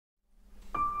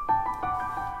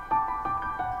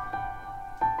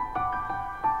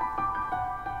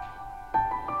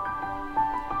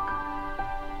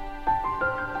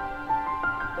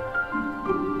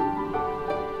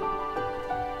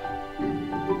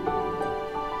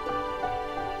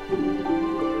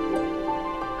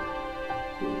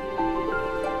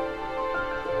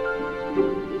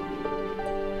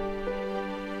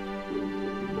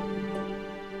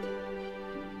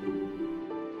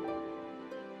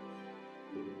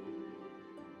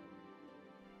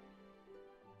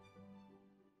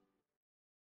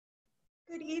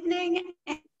Good evening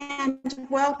and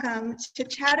welcome to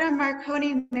Chatham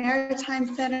Marconi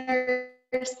Maritime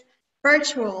Center's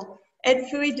virtual Ed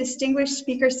Fui Distinguished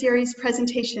Speaker Series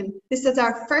presentation. This is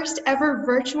our first ever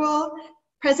virtual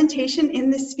presentation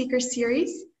in this speaker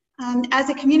series.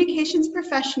 As a communications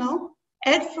professional,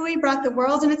 Ed Fui brought the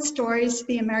world and its stories to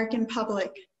the American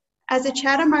public. As a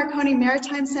Chatham Marconi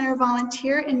Maritime Center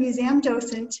volunteer and museum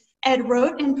docent, Ed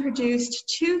wrote and produced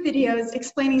 2 videos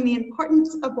explaining the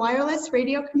importance of wireless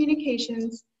radio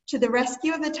communications to the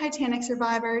rescue of the Titanic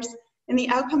survivors and the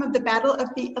outcome of the Battle of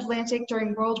the Atlantic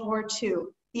during World War II.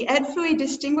 The Ed Fui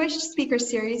Distinguished Speaker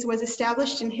Series was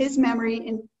established in his memory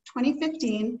in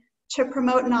 2015 to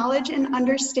promote knowledge and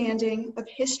understanding of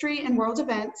history and world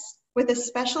events, with a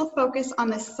special focus on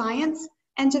the science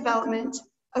and development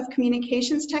of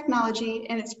communications technology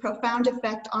and its profound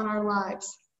effect on our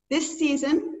lives. This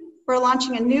season, we're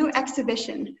launching a new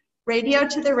exhibition, Radio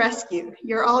to the Rescue.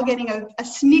 You're all getting a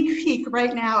sneak peek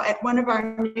right now at one of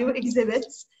our new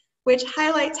exhibits, which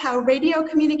highlights how radio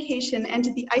communication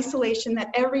ended the isolation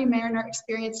that every mariner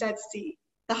experienced at sea.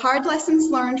 The hard lessons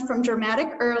learned from dramatic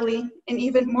early and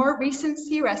even more recent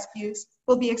sea rescues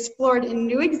will be explored in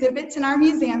new exhibits in our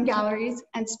museum galleries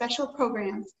and special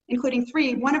programs, including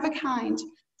 3 one-of-a-kind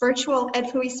virtual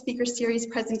Ed Fui Speaker Series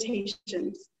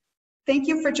presentations. Thank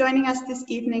you for joining us this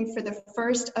evening for the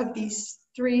first of these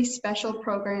 3 special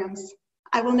programs.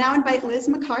 I will now invite Liz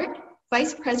McCart,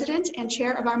 Vice President and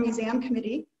Chair of our Museum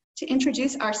Committee, to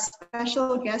introduce our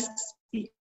special guest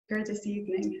speaker this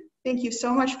evening. Thank you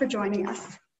so much for joining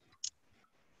us.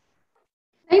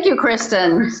 Thank you,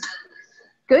 Kristen.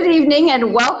 Good evening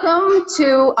and welcome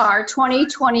to our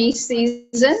 2020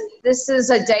 season. This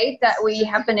is a date that we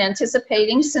have been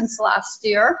anticipating since last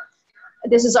year.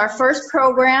 This is our first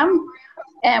program,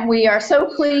 and we are so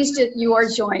pleased that you are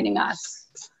joining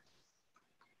us.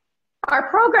 Our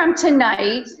program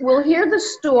tonight will hear the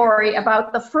story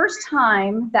about the first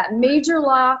time that major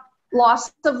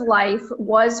loss of life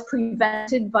was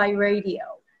prevented by radio.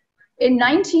 In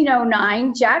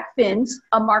 1909, Jack Binns,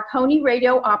 a Marconi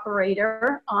radio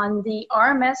operator on the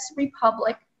RMS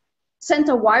Republic, sent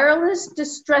a wireless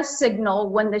distress signal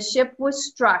when the ship was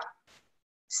struck,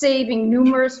 saving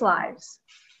numerous lives.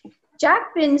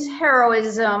 Jack Binns'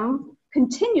 heroism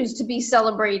continues to be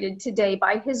celebrated today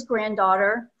by his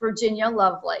granddaughter, Virginia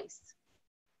Lovelace.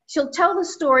 She'll tell the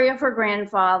story of her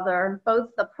grandfather, both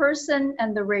the person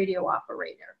and the radio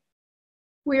operator.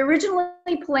 We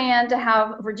originally planned to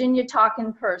have Virginia talk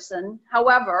in person.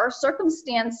 However,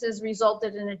 circumstances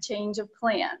resulted in a change of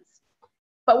plans.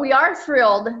 But we are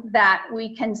thrilled that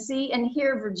we can see and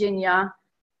hear Virginia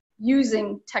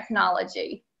using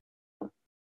technology.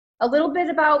 A little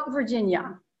bit about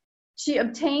Virginia. She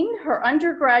obtained her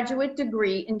undergraduate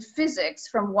degree in physics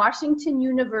from Washington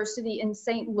University in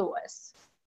St. Louis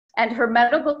and her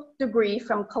medical degree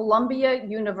from Columbia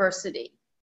University.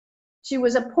 She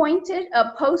was appointed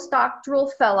a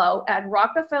postdoctoral fellow at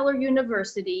Rockefeller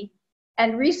University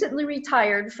and recently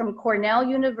retired from Cornell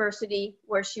University,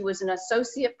 where she was an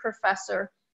associate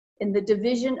professor in the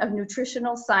Division of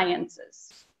Nutritional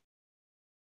Sciences.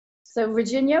 So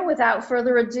Virginia, without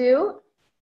further ado,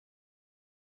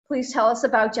 please tell us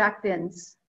about Jack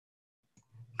Binns.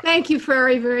 Thank you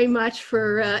very, very much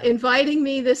for inviting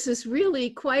me. This is really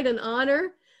quite an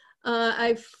honor.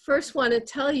 I first want to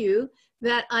tell you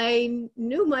that I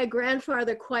knew my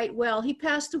grandfather quite well. He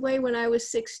passed away when I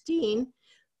was 16,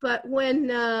 but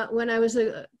when I was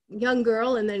a young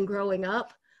girl and then growing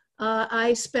up,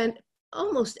 I spent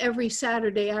almost every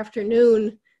Saturday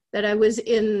afternoon that I was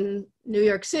in New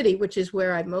York City, which is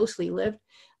where I mostly lived.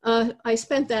 I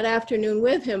spent that afternoon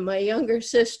with him. My younger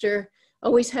sister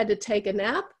always had to take a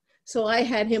nap, so I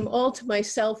had him all to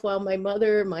myself while my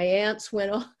mother, my aunts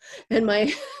went off, and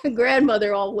my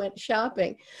grandmother all went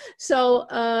shopping. So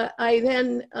I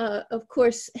then, of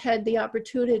course, had the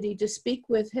opportunity to speak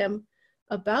with him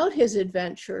about his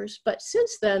adventures. But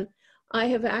since then, I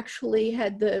have actually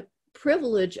had the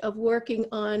privilege of working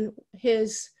on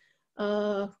his,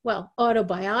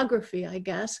 autobiography, I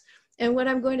guess. And what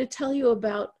I'm going to tell you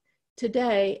about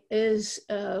today is,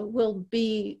 will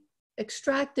be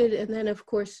extracted and then, of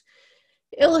course,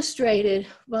 illustrated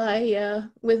by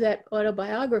with that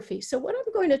autobiography. So what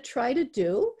I'm going to try to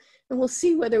do, and we'll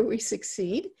see whether we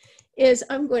succeed, is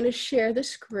I'm going to share the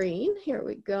screen. Here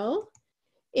we go.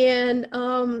 And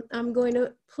I'm going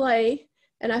to play,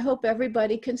 and I hope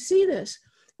everybody can see this,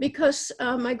 because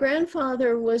my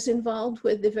grandfather was involved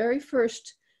with the very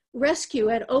first rescue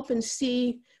at open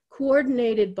sea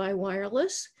coordinated by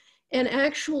wireless. And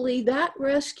actually that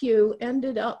rescue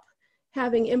ended up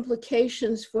having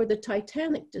implications for the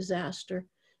Titanic disaster.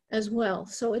 as well.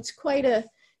 So it's quite a,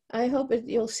 I hope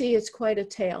you'll see it's quite a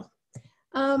tale.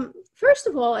 First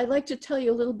of all, I'd like to tell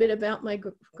you a little bit about my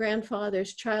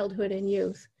grandfather's childhood and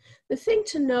youth. The thing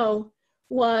to know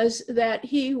was that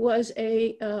he was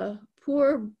a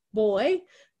poor boy,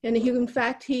 and in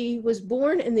fact, he was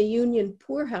born in the Union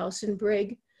Poorhouse in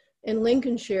Brigg in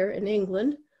Lincolnshire in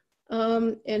England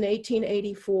in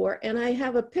 1884. And I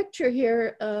have a picture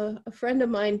here. A friend of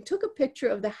mine took a picture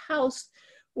of the house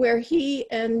where he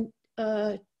and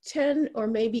 10 or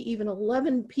maybe even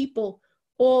 11 people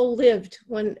all lived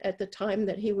at the time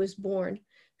that he was born.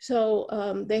 So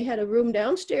they had a room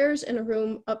downstairs and a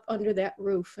room up under that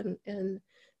roof. And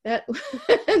that,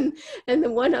 and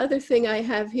the one other thing I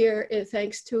have here is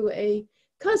thanks to a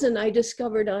cousin I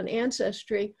discovered on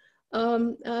Ancestry,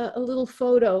 a little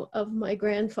photo of my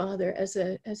grandfather as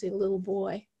a little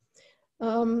boy.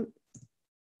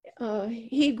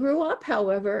 He grew up,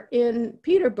 however, in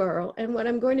Peterborough, and what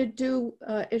I'm going to do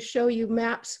is show you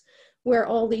maps where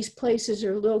all these places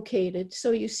are located.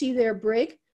 So you see there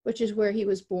Brigg, which is where he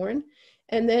was born,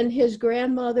 and then his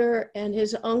grandmother and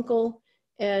his uncle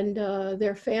and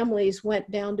their families went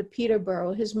down to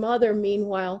Peterborough. His mother,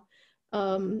 meanwhile,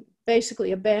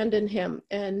 basically abandoned him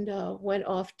and went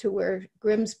off to where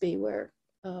Grimsby,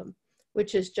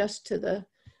 which is just to the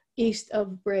east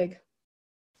of Brigg.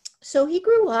 So he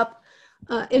grew up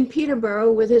in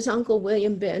Peterborough with his uncle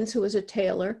William Binns, who was a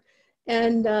tailor,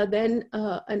 and then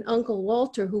an Uncle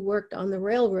Walter who worked on the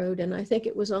railroad. And I think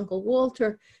it was Uncle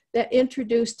Walter that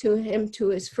introduced him to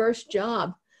his first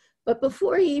job. But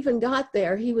before he even got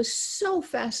there, he was so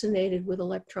fascinated with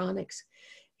electronics.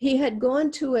 He had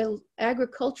gone to an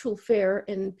agricultural fair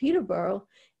in Peterborough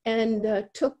and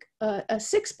took a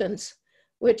sixpence,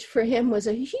 which for him was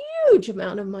a huge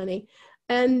amount of money,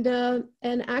 and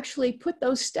actually put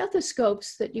those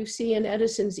stethoscopes that you see in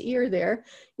Edison's ears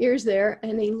there,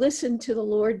 and he listened to the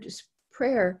Lord's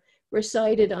Prayer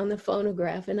recited on the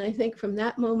phonograph. And I think from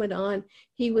that moment on,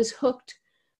 he was hooked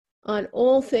on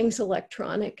all things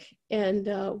electronic, and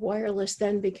wireless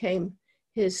then became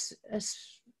his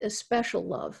a special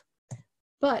love.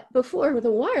 But before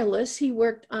the wireless, he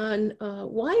worked on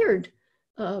wired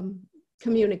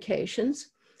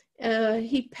communications.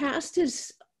 He passed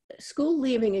his school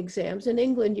leaving exams. In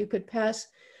England, you could pass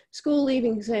school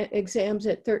leaving exams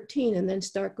at 13 and then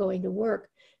start going to work.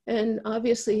 And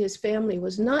obviously his family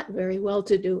was not very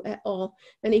well-to-do at all,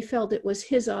 and he felt it was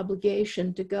his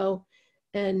obligation to go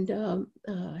and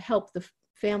help the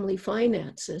family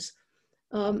finances.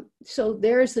 So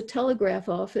there's the telegraph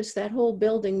office. That whole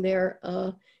building there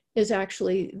is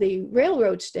actually the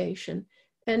railroad station.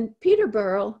 And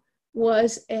Peterborough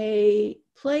was a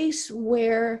place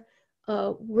where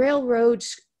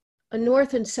railroads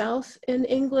north and south in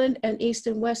England and east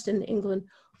and west in England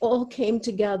all came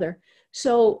together.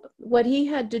 So what he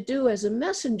had to do as a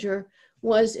messenger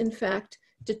was, in fact,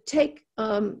 to take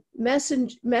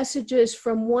messages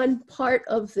from one part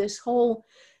of this whole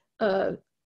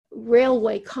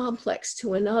railway complex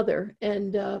to another,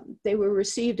 and they were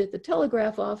received at the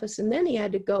telegraph office, and then he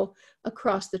had to go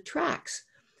across the tracks.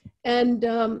 And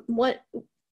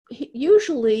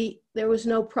usually there was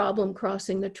no problem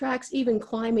crossing the tracks, even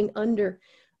climbing under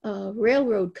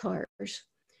railroad cars.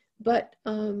 But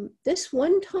this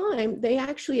one time, they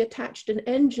actually attached an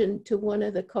engine to one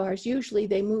of the cars. Usually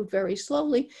they moved very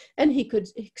slowly, and he could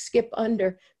skip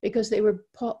under because they were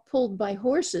pulled by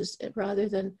horses rather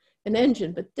than an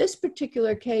engine. But this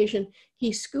particular occasion,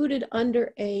 he scooted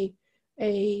under a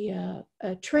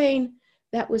train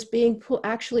that was being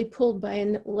actually pulled by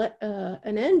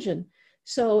an engine.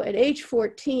 So at age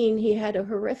 14, he had a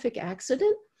horrific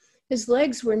accident. His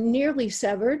legs were nearly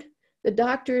severed. The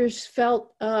doctors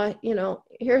felt,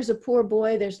 here's a poor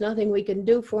boy, there's nothing we can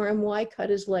do for him. Why cut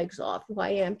his legs off? Why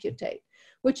amputate?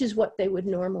 Which is what they would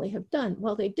normally have done.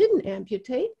 Well, they didn't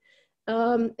amputate.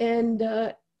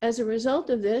 As a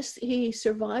result of this, he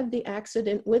survived the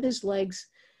accident with his legs,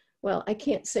 well, I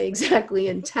can't say exactly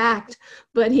intact,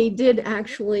 but he did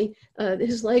actually,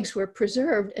 his legs were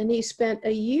preserved, and he spent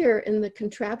a year in the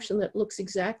contraption that looks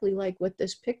exactly like what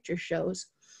this picture shows.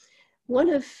 One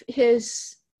of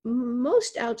his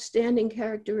most outstanding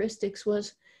characteristics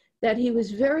was that he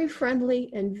was very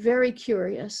friendly and very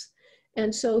curious.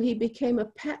 And so he became a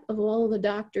pet of all the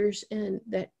doctors in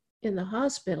the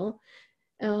hospital.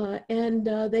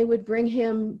 They would bring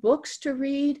him books to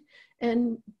read.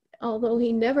 And although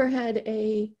he never had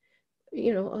a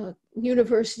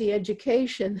university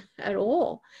education at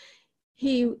all,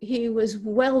 he was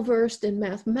well-versed in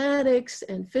mathematics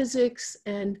and physics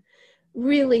and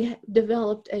really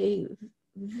developed a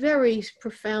very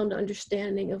profound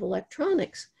understanding of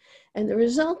electronics. And the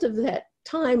result of that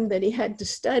time that he had to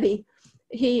study,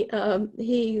 he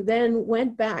then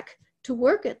went back to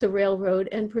work at the railroad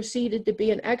and proceeded to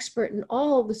be an expert in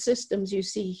all the systems you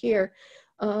see here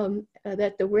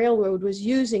that the railroad was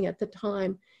using at the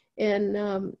time.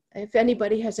 And if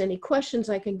anybody has any questions,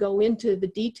 I can go into the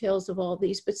details of all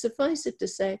these, but suffice it to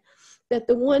say that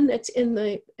the one that's in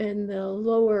the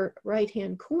lower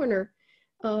right-hand corner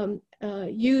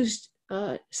used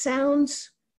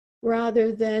sounds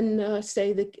rather than,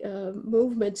 say, the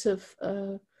movements of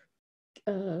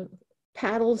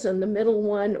paddles on the middle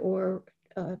one, or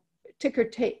ticker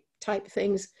tape type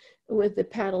things with the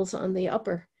paddles on the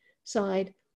upper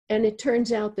side. And it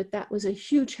turns out that that was a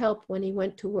huge help when he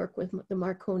went to work with the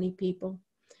Marconi people.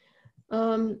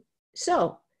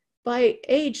 So by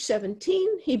age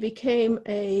 17, he became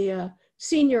a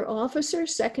senior officer,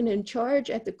 second in charge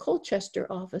at the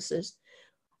Colchester offices.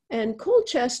 And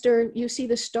Colchester, you see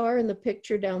the star in the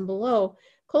picture down below,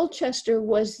 Colchester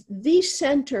was the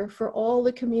center for all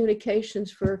the communications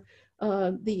for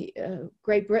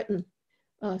Great Britain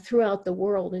throughout the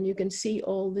world. And you can see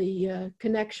all the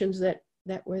connections that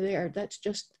were there. That's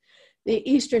just the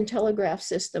Eastern Telegraph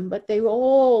System, but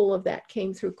all of that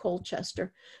came through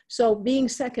Colchester. So being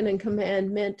second in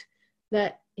command meant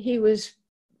that he was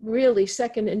really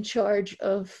second in charge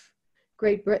of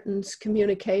Great Britain's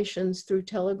communications through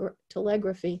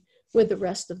telegraphy with the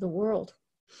rest of the world.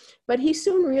 But he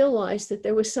soon realized that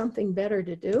there was something better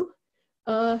to do,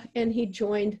 and he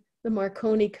joined the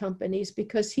Marconi companies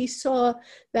because he saw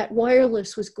that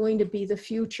wireless was going to be the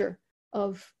future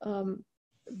of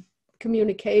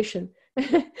communication.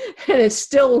 And it's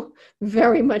still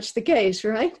very much the case,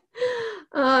 right?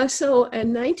 So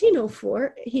in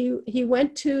 1904, he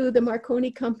went to the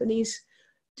Marconi company's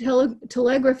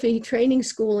telegraphy training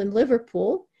school in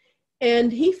Liverpool,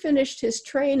 and he finished his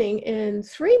training in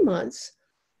 3 months,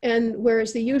 and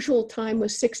whereas the usual time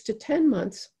was 6 to 10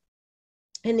 months,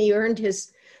 and he earned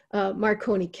his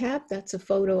Marconi cap. That's a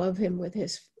photo of him with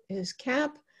his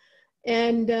cap.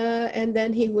 And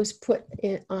then he was put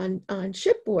on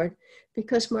shipboard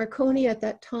because Marconi at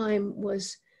that time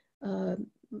was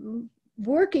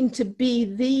working to be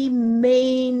the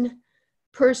main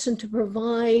person to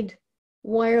provide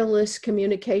wireless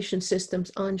communication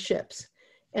systems on ships.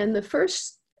 And the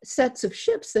first sets of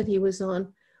ships that he was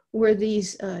on were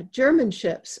these German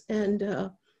ships.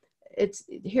 And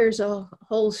here's a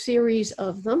whole series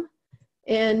of them.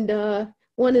 And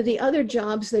one of the other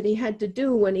jobs that he had to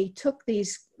do when he took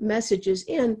these messages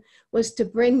in was to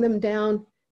bring them down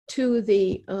to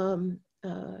the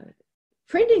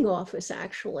printing office,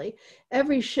 actually.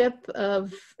 Every ship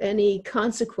of any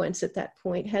consequence at that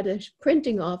point had a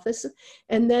printing office.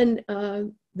 And then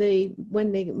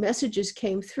when the messages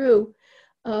came through,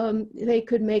 they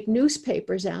could make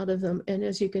newspapers out of them. And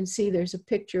as you can see, there's a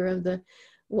picture of the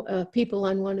people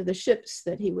on one of the ships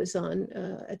that he was on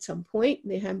at some point,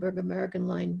 the Hamburg American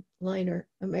liner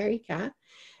America.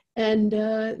 And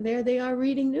there they are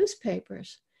reading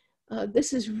newspapers.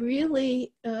 This is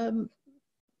really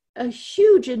a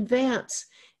huge advance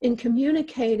in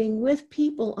communicating with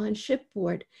people on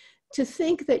shipboard. To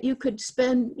think that you could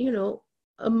spend,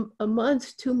 a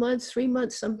month, 2 months, 3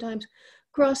 months sometimes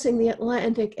crossing the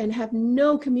Atlantic and have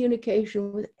no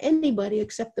communication with anybody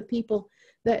except the people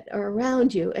that are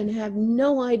around you, and have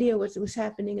no idea what was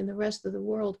happening in the rest of the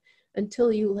world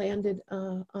until you landed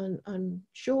on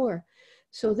shore.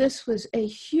 So this was a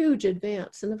huge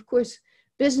advance. And of course,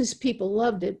 business people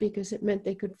loved it because it meant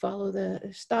they could follow the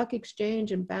stock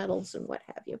exchange and battles and what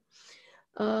have you,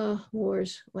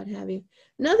 wars, what have you.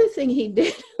 Another thing he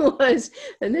did was,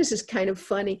 and this is kind of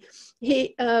funny,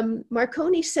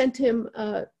 Marconi sent him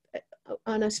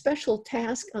on a special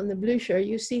task on the Blücher.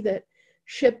 You see that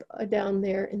ship down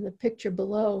there in the picture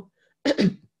below.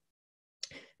 And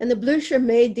the Blücher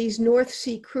made these North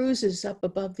Sea cruises up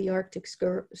above the Arctic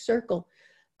Circle.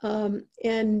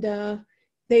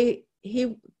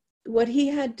 What he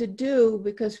had to do,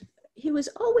 because he was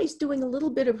always doing a little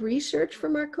bit of research for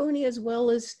Marconi as well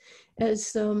as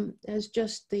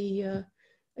just the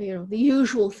the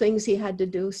usual things he had to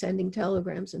do, sending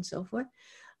telegrams and so forth.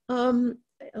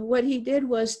 What he did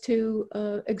was to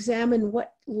examine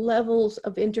what levels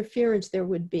of interference there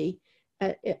would be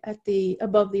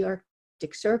above the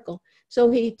Arctic Circle. So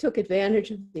he took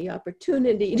advantage of the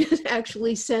opportunity to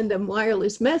actually send a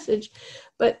wireless message,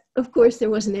 but of course there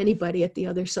wasn't anybody at the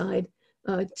other side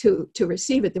to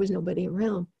receive it. There was nobody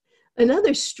around.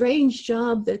 Another strange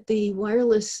job that the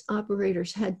wireless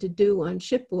operators had to do on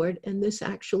shipboard, and this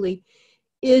actually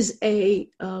is a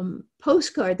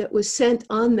postcard that was sent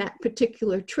on that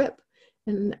particular trip.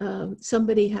 And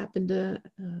somebody happened to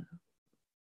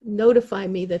notify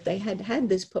me that they had had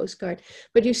this postcard.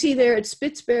 But you see there at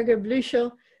Spitzberger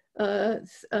Blücher,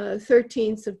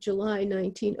 13th of July,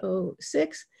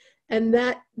 1906. And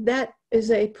that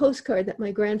is a postcard that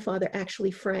my grandfather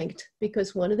actually franked,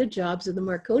 because one of the jobs of the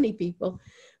Marconi people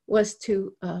was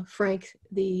to frank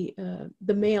the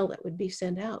mail that would be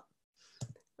sent out.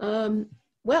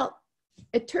 Well,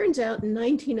 it turns out in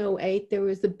 1908, there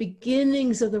was the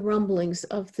beginnings of the rumblings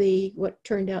of what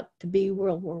turned out to be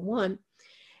World War I.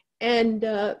 And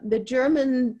the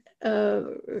German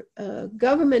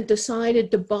government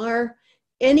decided to bar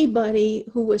anybody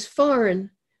who was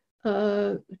foreign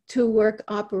to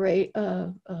operate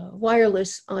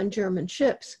wireless on German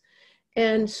ships.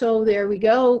 And so there we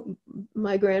go.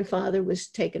 My grandfather was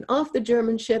taken off the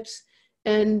German ships,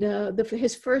 and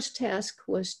his first task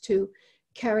was to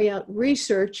carry out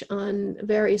research on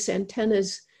various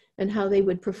antennas and how they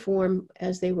would perform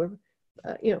as they were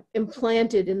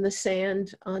implanted in the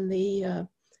sand on the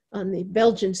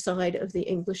Belgian side of the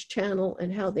English Channel,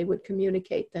 and how they would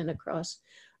communicate then across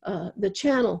the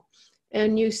channel.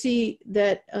 And you see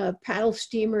that paddle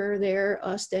steamer there,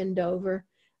 Ostendover,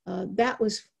 that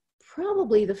was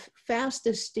probably the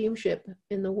fastest steamship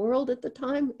in the world at the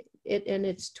time, and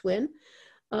its twin.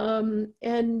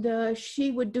 And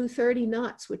she would do 30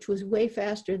 knots, which was way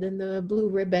faster than the blue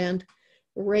riband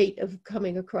rate of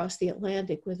coming across the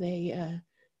Atlantic with a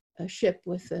ship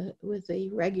with the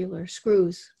regular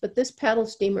screws. But this paddle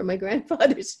steamer, my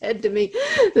grandfather said to me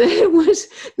that it was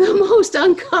the most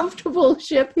uncomfortable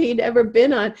ship he'd ever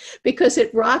been on, because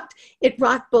it rocked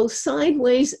both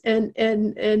sideways and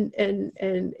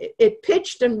it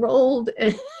pitched and rolled,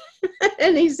 and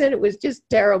and he said it was just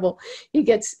terrible. He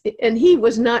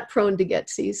was not prone to get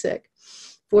seasick,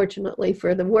 fortunately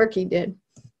for the work he did.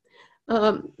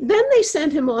 Then they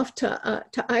sent him off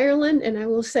to Ireland, and I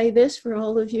will say this for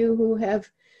all of you who have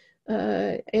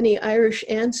any Irish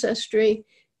ancestry,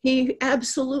 he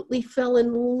absolutely fell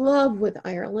in love with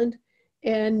Ireland,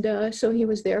 and so he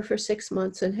was there for 6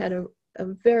 months and had a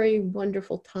very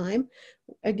wonderful time,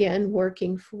 again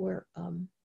working for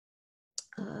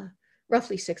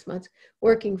roughly 6 months,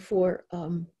 working for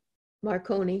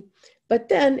Marconi. But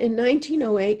then in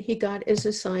 1908, he got his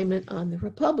assignment on the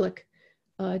Republic.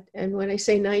 And when I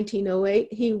say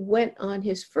 1908, he went on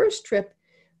his first trip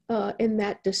in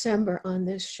that December on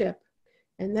this ship.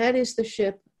 And that is the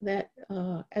ship that,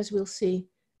 as we'll see,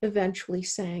 eventually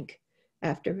sank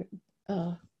after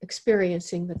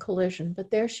experiencing the collision.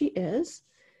 But there she is.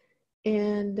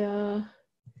 And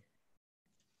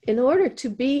in order to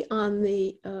be on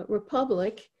the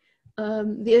Republic,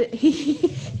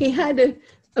 he had to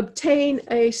obtain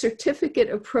a certificate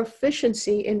of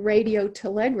proficiency in radio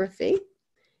telegraphy.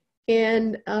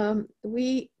 And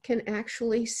we can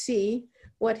actually see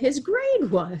what his grade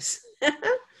was.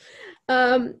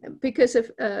 Because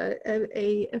of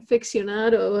a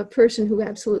aficionado, a person who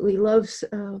absolutely loves,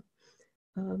 who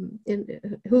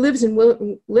lives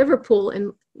in Liverpool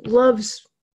and loves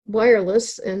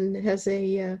wireless and has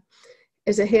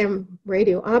as a ham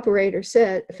radio operator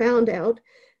found out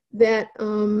that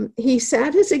he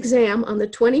sat his exam on the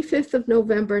 25th of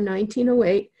November,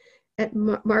 1908, at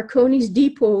Marconi's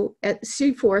depot at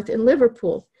Seaforth in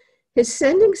Liverpool. His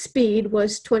sending speed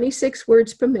was 26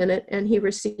 words per minute, and he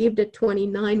received at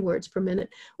 29 words per minute,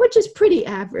 which is pretty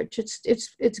average.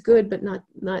 It's good, but not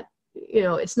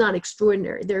it's not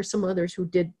extraordinary. There are some others who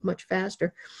did much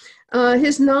faster.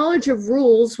 His knowledge of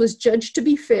rules was judged to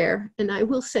be fair, and I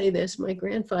will say this: my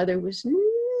grandfather was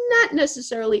not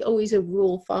necessarily always a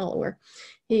rule follower.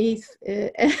 But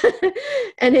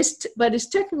his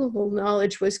technical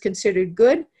knowledge was considered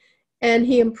good, and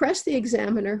he impressed the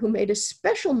examiner, who made a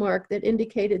special mark that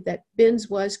indicated that Binns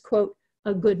was, quote,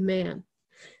 a good man.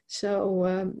 So,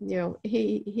 and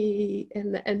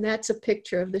that's a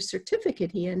picture of the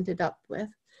certificate he ended up with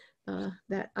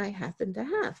that I happen to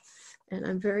have. And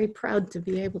I'm very proud to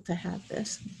be able to have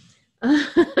this.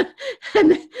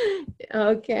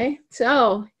 Okay,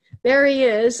 so there he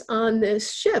is on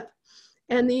this ship.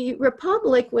 And the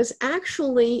Republic was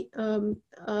actually on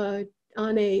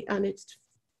its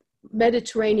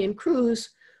Mediterranean cruise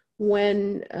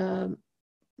when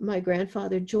my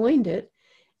grandfather joined it.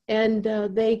 And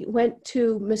they went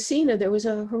to Messina. There was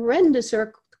a horrendous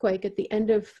earthquake at the end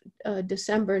of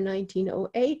December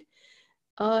 1908.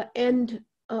 And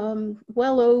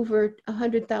well over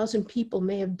 100,000 people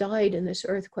may have died in this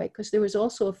earthquake, because there was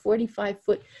also a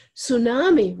 45-foot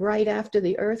tsunami right after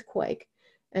the earthquake.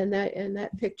 And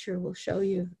that picture will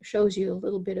shows you a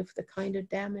little bit of the kind of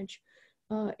damage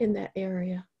in that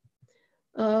area.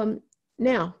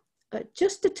 Now,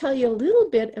 just to tell you a little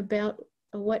bit about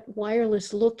what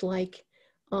wireless looked like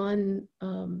on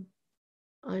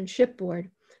shipboard.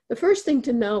 The first thing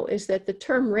to know is that the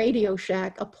term Radio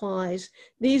Shack applies.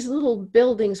 These little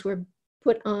buildings were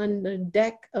put on the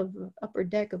deck of upper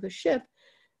deck of a ship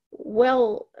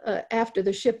well after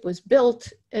the ship was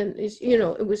built, and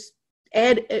it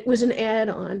was an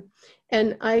add-on.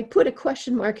 And I put a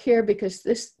question mark here because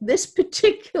this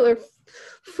particular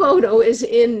photo was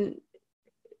in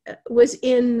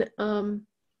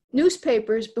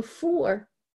newspapers before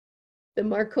the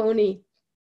Marconi,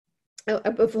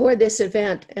 before this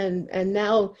event, and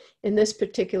now in this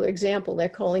particular example, they're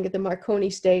calling it the Marconi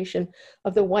Station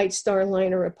of the White Star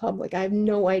Liner Republic. I have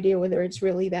no idea whether it's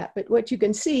really that, but what you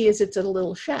can see is it's a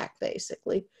little shack,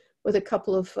 basically, with a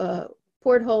couple of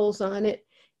portholes on it.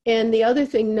 And the other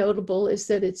thing notable is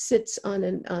that it sits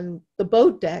on the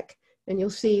boat deck, and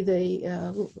you'll see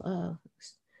the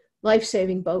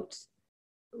life-saving boats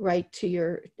right to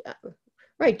your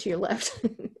left.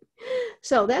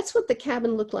 So that's what the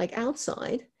cabin looked like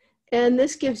outside. And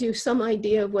this gives you some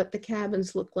idea of what the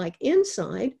cabins look like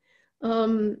inside.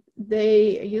 You'll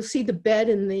see the bed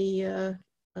in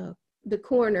the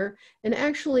corner. And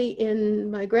actually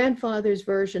in my grandfather's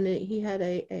version, he had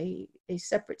a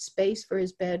separate space for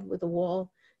his bed with a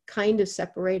wall kind of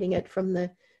separating it from the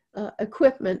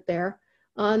equipment there.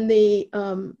 On the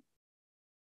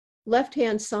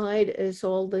left-hand side is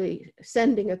all the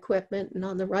sending equipment, and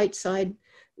on the right side,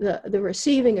 the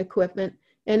receiving equipment.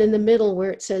 And in the middle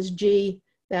where it says G,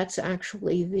 that's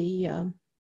actually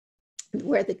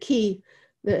where the key,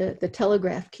 the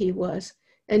telegraph key was.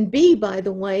 And B, by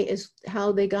the way, is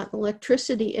how they got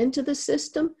electricity into the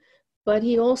system, but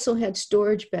he also had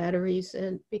storage batteries,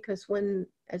 and because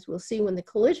as we'll see, when the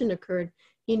collision occurred,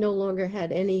 he no longer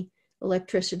had any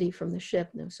electricity from the ship.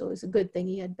 So it was a good thing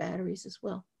he had batteries as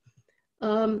well.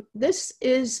 This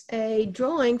is a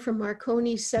drawing from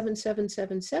Marconi's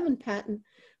 7777 patent,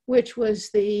 which was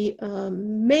the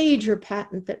major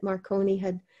patent that Marconi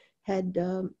had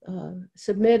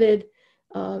submitted.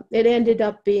 It ended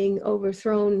up being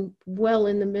overthrown well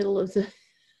in the middle of the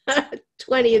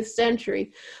 20th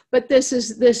century, but this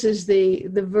is the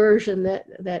version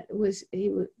that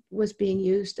was being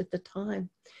used at the time.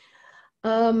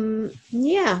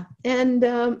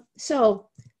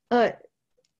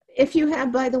 If you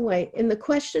have, by the way, in the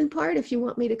question part, if you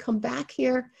want me to come back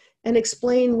here and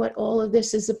explain what all of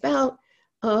this is about,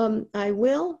 I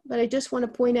will, but I just want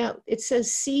to point out, it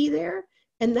says C there,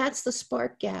 and that's the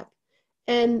spark gap.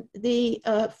 And the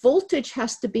voltage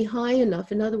has to be high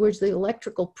enough, in other words, the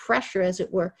electrical pressure, as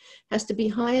it were, has to be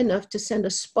high enough to send a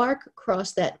spark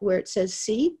across that, where it says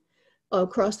C,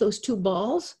 across those two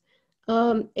balls.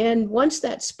 And once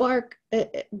that spark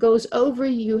goes over,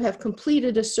 you have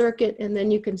completed a circuit, and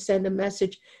then you can send a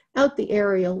message out the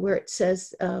aerial where it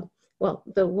says, well,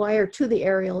 the wire to the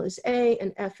aerial is A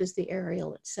and F is the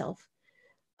aerial itself.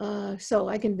 So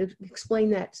I can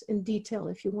explain that in detail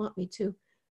if you want me to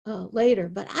later,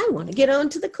 but I want to get on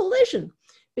to the collision,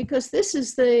 because this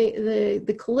is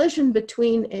the collision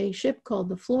between a ship called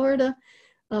the Florida,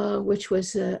 which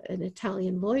was an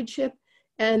Italian Lloyd ship,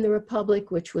 and the Republic,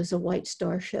 which was a White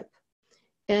Star ship.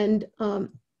 And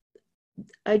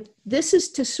this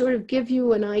is to sort of give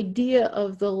you an idea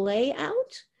of the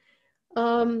layout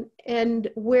and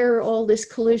where all this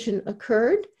collision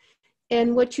occurred.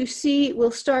 And what you see, we'll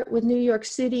start with New York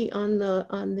City and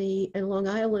Long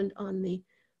Island on the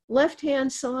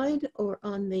left-hand side, or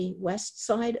on the west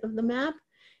side of the map.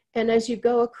 And as you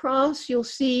go across, you'll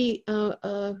see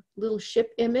a little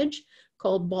ship image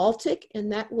called Baltic,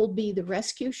 and that will be the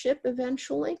rescue ship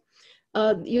eventually.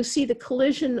 You'll see the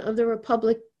collision of the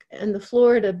Republic and the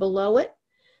Florida below it.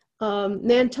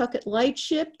 Nantucket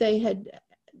lightship,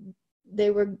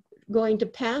 they were going to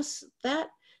pass that.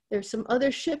 There's some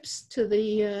other ships to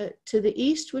the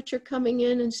east which are coming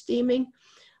in and steaming.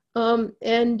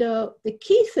 The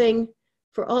key thing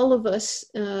for all of us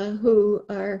who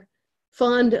are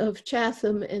fond of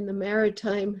Chatham and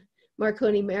the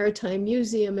Marconi Maritime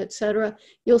Museum, etc.,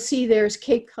 you'll see there's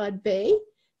Cape Cod Bay,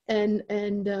 and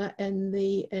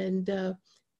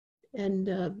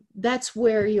that's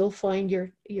where you'll find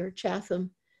your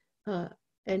Chatham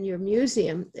and your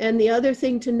museum. And the other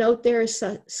thing to note there is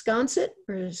Sconset,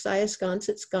 or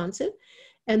Sconset,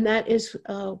 and that is,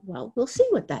 well, we'll see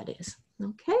what that is.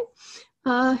 Okay,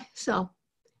 so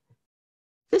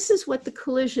this is what the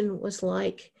collision was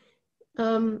like.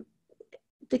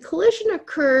 The collision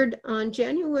occurred on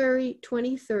January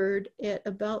 23rd at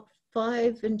about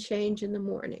 5 and change in the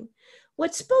morning.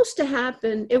 What's supposed to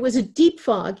happen, it was a deep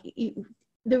fog.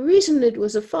 The reason it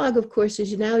was a fog, of course,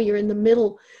 is now you're in the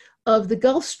middle of the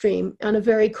Gulf Stream on a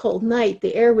very cold night.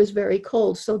 The air was very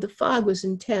cold, so the fog was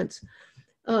intense.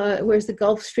 whereas the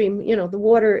Gulf Stream, you know, the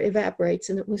water evaporates,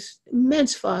 and it was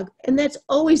immense fog. And that's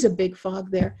always a big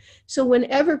fog there. So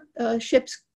whenever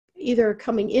ships either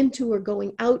coming into or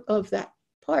going out of that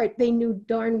part, they knew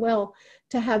darn well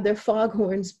to have their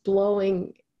foghorns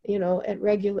blowing, you know, at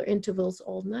regular intervals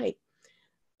all night.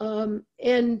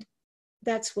 And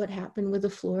that's what happened with the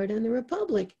Florida and the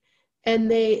Republic.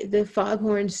 And the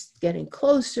foghorns getting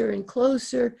closer and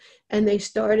closer, and they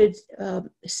started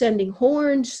sending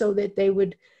horns so that they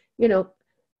would, you know,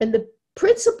 and the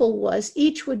principle was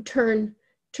each would turn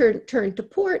to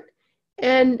port,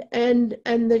 and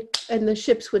the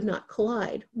ships would not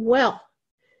collide. Well,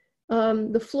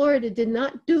 the Florida did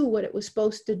not do what it was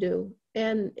supposed to do,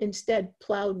 and instead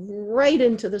plowed right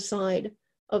into the side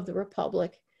of the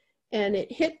Republic, and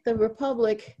it hit the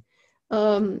Republic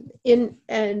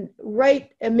right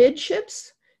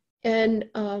amidships, and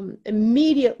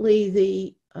immediately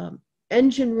the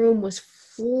engine room was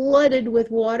flooded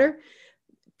with water.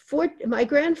 My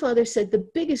grandfather said the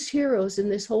biggest heroes in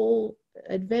this whole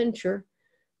adventure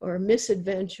or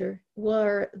misadventure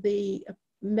were the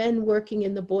men working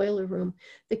in the boiler room.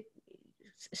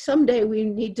 Someday we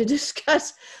need to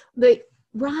discuss the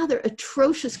rather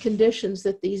atrocious conditions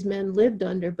that these men lived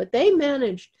under, but they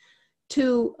managed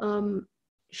to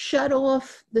shut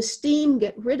off the steam,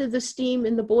 get rid of the steam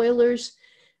in the boilers,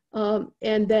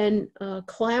 and then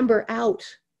clamber out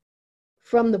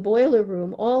from the boiler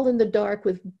room, all in the dark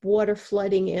with water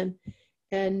flooding in.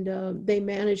 And they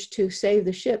managed to save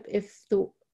the ship. If the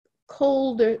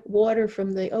colder water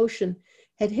from the ocean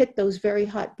had hit those very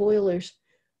hot boilers,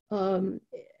 and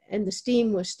the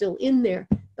steam was still in there,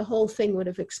 the whole thing would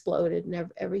have exploded and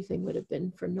everything would have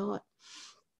been for naught.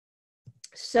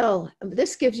 So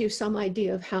this gives you some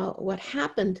idea of what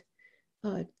happened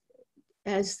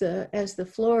as the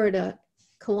Florida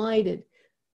collided.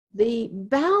 The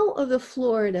bow of the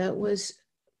Florida was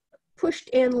pushed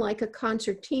in like a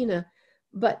concertina,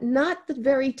 but not the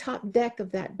very top deck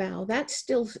of that bow. That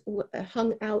still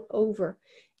hung out over,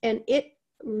 and it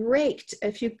raked.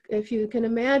 If you can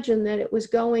imagine that it was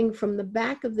going from the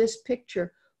back of this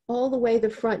picture all the way to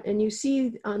the front, and you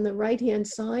see on the right-hand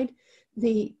side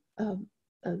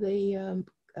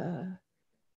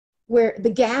where the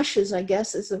gashes, I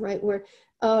guess is the right word,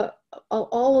 all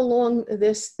along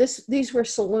these were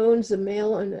saloons, the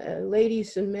male and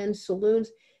ladies and men's saloons.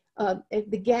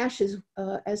 The gashes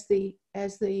as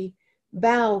the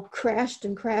bow crashed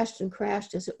and crashed and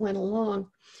crashed as it went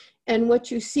along. And what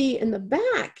you see in the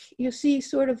back, you see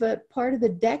sort of a part of the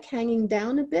deck hanging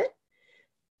down a bit.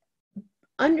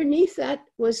 Underneath that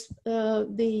was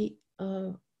the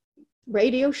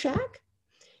radio shack,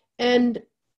 and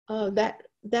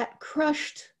that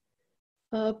crushed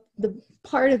the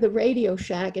part of the radio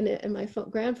shack. And my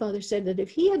grandfather said that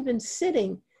if he had been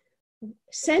sending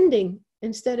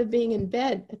instead of being in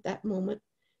bed at that moment,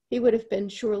 he would have been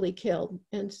surely killed.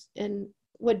 And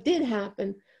what did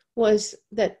happen was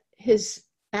that his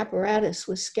apparatus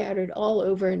was scattered all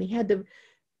over, and he had to,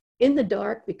 in the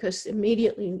dark, because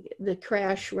immediately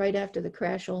right after the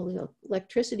crash, all the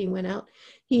electricity went out,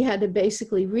 he had to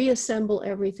basically reassemble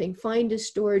everything, find his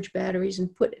storage batteries,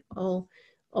 and put it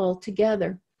all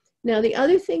together. Now, the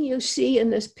other thing you see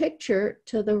in this picture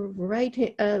to the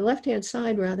left-hand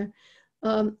side, rather,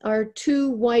 are two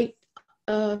white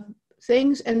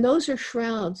things, and those are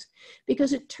shrouds,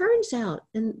 because it turns out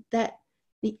that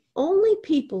the only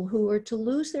people who were to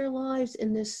lose their lives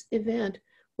in this event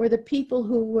were the people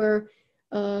who were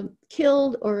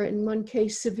killed, or in one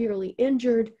case severely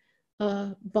injured,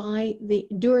 during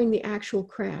the actual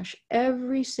crash.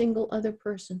 Every single other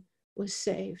person was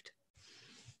saved.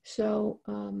 So,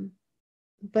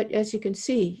 but as you can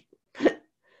see,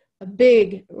 a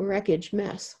big wreckage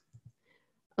mess.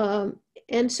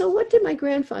 And so what did my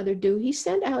grandfather do? He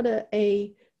sent out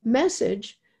a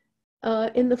message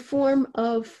in the form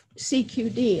of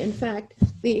CQD. In fact,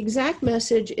 the exact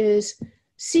message is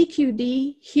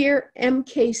CQD, here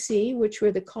MKC, which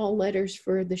were the call letters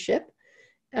for the ship,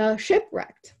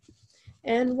 shipwrecked.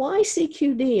 And why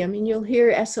CQD? I mean, you'll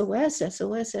hear SOS,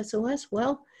 SOS, SOS.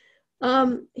 Well,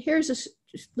 here's a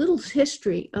little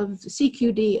history of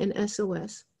CQD and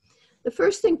SOS. The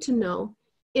first thing to know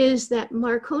is that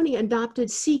Marconi adopted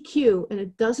CQ, and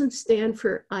it doesn't stand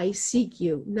for I seek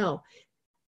you. No,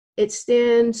 it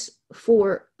stands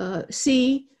for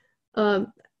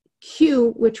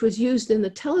Q, which was used in the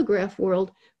telegraph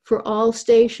world for all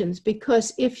stations,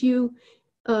 because if you,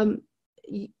 a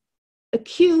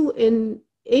Q in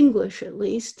English at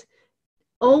least,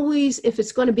 always, if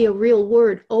it's going to be a real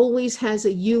word, always has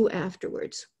a U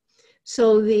afterwards.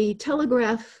 So the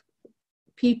telegraph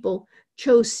people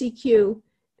chose CQ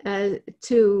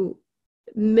to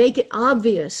make it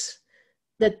obvious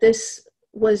that this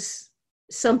was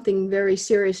something very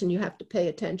serious and you have to pay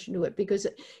attention to it, because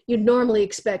you'd normally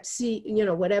expect C, you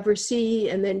know, whatever C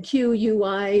and then Q, U,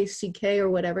 I, C, K or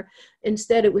whatever.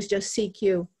 Instead, it was just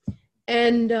CQ.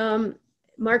 And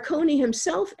Marconi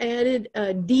himself added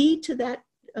a D to that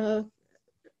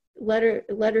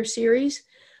letter series.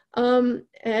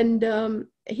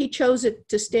 He chose it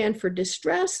to stand for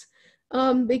distress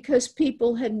because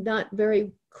people had not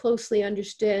very closely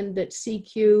understand that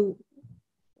CQ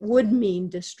would mean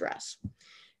distress.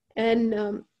 And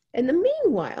in the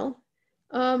meanwhile,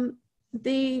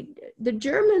 the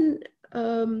German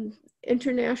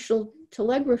International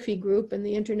Telegraphy Group and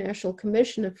the International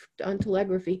Commission on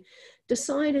Telegraphy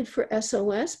decided for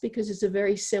SOS because it's a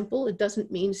very simple, it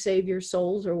doesn't mean save your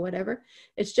souls or whatever.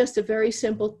 It's just a very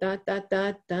simple dot, dot,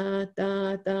 dot, dot,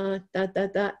 dot, dot, dot,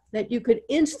 dot, dot, that you could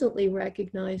instantly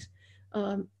recognize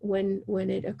when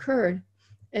it occurred.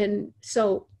 And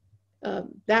so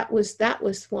that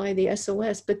was why the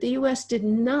SOS, but the US did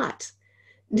not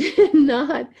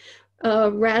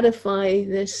ratify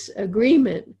this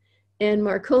agreement. And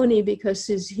Marconi, because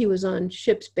he was on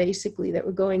ships basically that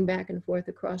were going back and forth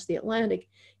across the Atlantic,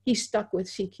 he stuck with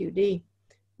CQD,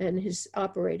 and his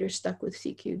operator stuck with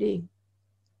CQD.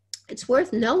 It's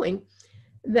worth knowing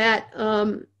that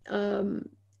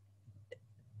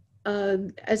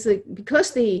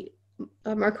because the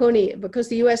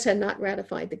US had not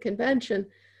ratified the convention,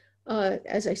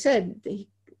 as I said, the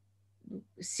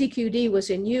CQD was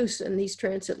in use in these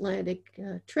transatlantic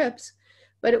trips.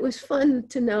 But it was fun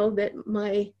to know that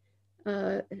my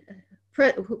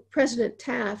President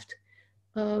Taft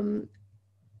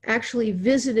actually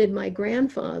visited my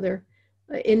grandfather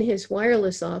in his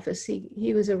wireless office.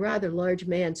 He was a rather large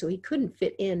man, so he couldn't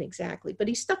fit in exactly, but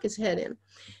he stuck his head in.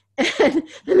 And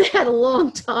they had a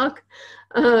long talk.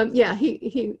 Yeah,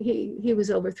 he was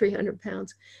over 300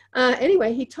 pounds.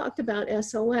 Anyway, he talked about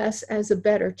SOS as a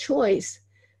better choice.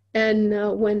 And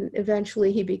when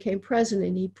eventually he became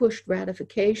president, he pushed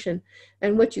ratification.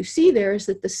 And what you see there is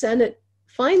that the Senate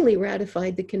finally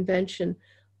ratified the convention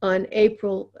on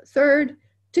April 3rd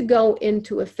to go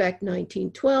into effect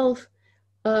 1912.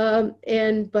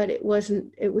 But it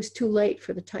was too late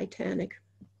for the Titanic.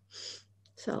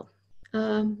 So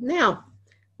now,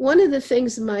 one of the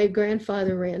things my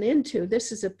grandfather ran into,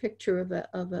 this is a picture of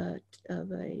a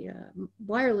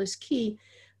wireless key,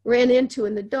 ran into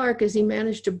in the dark as he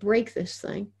managed to break this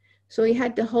thing. So he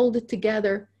had to hold it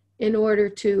together in order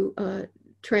to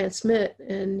transmit.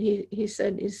 And he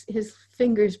said his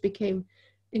fingers became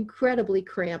incredibly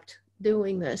cramped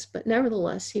doing this, but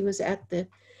nevertheless, he was at the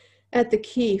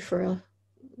key for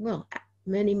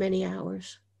many, many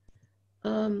hours.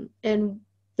 And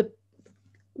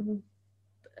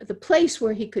the place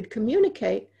where he could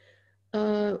communicate,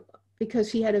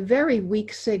 because he had a very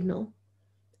weak signal,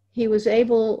 he was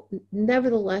able,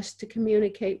 nevertheless, to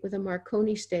communicate with a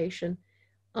Marconi station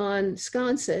on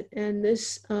Sconset. And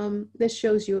this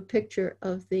shows you a picture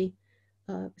of the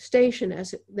station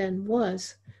as it then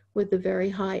was, with the very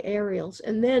high aerials.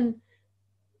 And then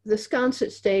the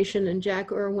Sconset station, and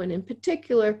Jack Irwin in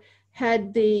particular,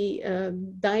 had the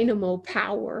dynamo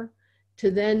power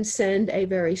to then send a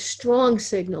very strong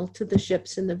signal to the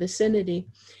ships in the vicinity.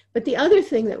 But the other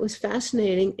thing that was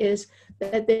fascinating is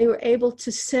that they were able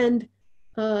to send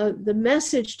the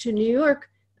message to New York.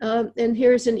 And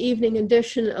here's an evening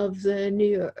edition of the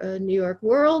New York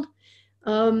World,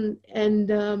 and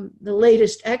the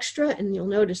latest extra. And you'll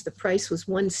notice the price was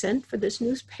 1 cent for this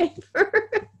newspaper.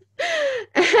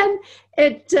 And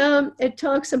it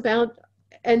talks about,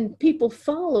 and people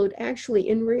followed actually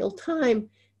in real time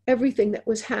everything that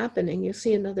was happening. You'll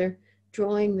see another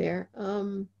drawing there.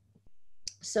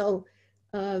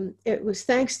 It was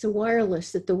thanks to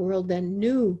wireless that the world then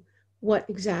knew what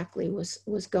exactly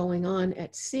was going on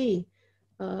at sea.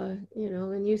 And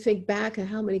you think back at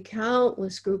how many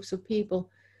countless groups of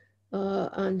people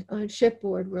on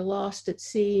shipboard were lost at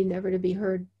sea, never to be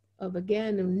heard of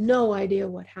again, and no idea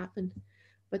what happened.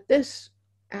 But this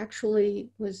actually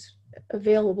was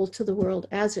available to the world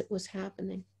as it was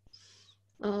happening.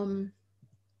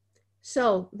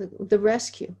 So the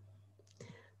rescue.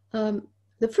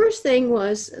 The first thing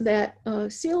was that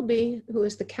Sealby, who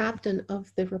was the captain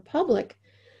of the Republic,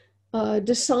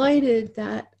 decided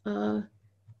that,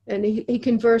 and he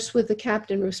conversed with the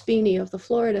Captain Rospini of the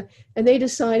Florida, and they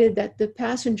decided that the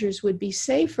passengers would be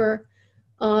safer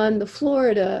on the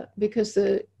Florida because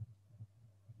the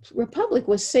Republic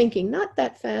was sinking, not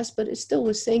that fast, but it still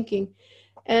was sinking.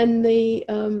 And the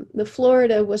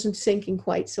Florida wasn't sinking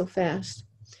quite so fast.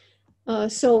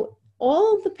 So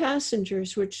all the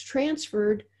passengers were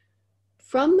transferred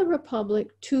from the Republic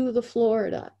to the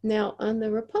Florida. Now, on the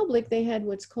Republic, they had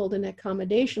what's called an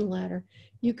accommodation ladder.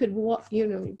 You could walk,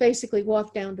 basically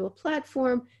walk down to a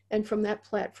platform, and from that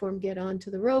platform get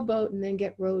onto the rowboat and then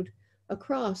get rowed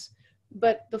across.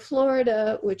 But the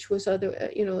Florida, which was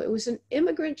it was an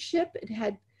immigrant ship. It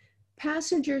had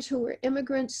passengers who were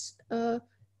immigrants to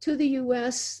the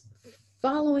U.S.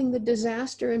 following the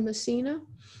disaster in Messina,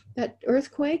 that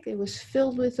earthquake. It was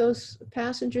filled with those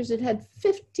passengers. It had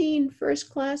 15 first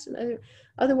class, and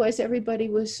otherwise everybody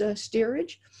was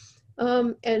steerage,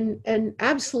 and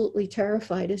absolutely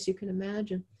terrified, as you can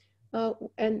imagine.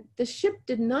 And the ship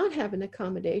did not have an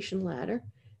accommodation ladder,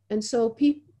 and so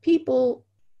people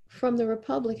from the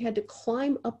Republic had to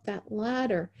climb up that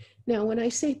ladder. Now, when I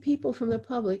say people from the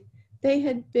Republic, they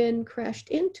had been crashed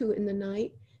into in the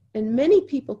night, and many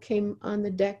people came on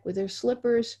the deck with their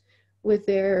slippers, with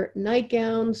their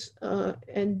nightgowns,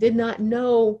 and did not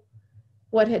know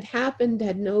what had happened,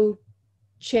 had no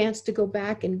chance to go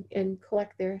back and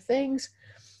collect their things.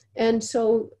 And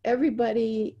so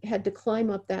everybody had to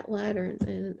climb up that ladder.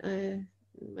 And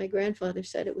my grandfather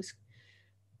said it was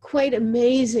quite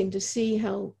amazing to see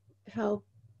how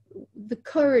the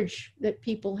courage that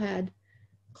people had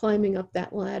climbing up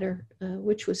that ladder,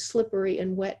 which was slippery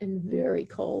and wet and very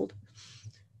cold.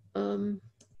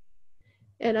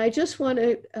 And I just want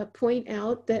to point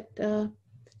out that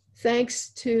thanks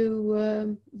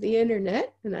to the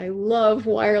internet, and I love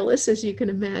wireless, as you can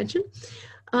imagine,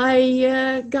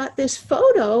 I got this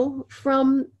photo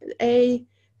from a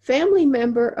family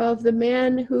member of the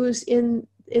man who's in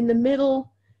the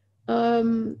middle.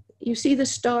 You see the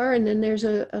star, and then there's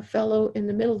a fellow in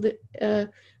the middle,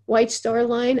 white star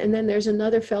line, and then there's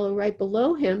another fellow right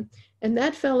below him. And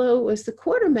that fellow was the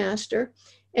quartermaster,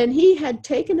 and he had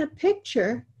taken a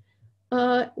picture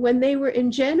when they were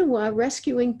in Genoa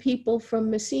rescuing people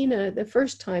from Messina the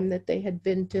first time that they had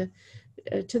been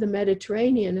to the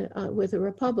Mediterranean with the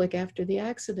Republic after the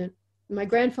accident. My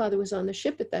grandfather was on the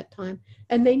ship at that time,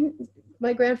 and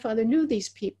my grandfather knew these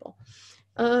people.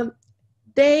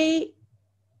 They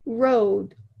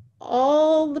rowed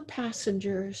all the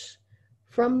passengers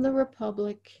from the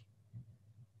Republic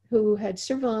who had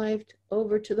survived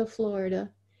over to the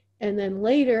Florida. And then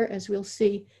later, as we'll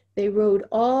see, they rowed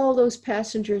all those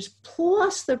passengers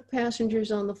plus the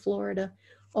passengers on the Florida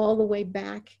all the way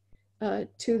back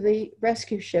to the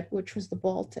rescue ship, which was the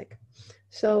Baltic.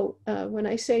 So when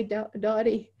I say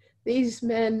Dottie, these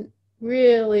men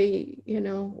really,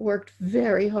 worked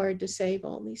very hard to save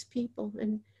all these people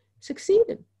and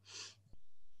succeeded.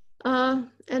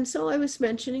 And so I was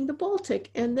mentioning the Baltic,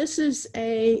 and this is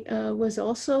was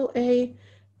also a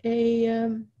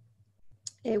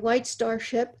White Star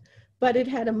ship, but it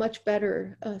had a much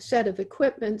better set of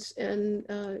equipments, and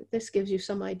this gives you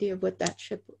some idea of what that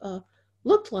ship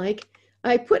looked like.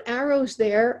 I put arrows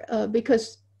there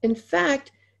because, in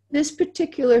fact, this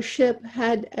particular ship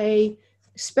had a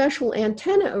special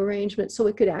antenna arrangement so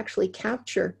it could actually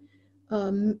capture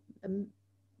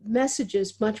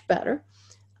messages much better.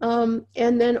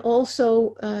 And then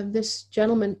also this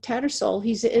gentleman, Tattersall,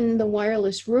 he's in the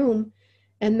wireless room,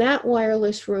 and that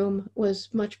wireless room was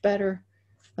much better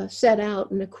set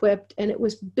out and equipped, and it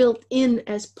was built in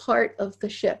as part of the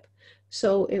ship.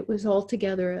 So it was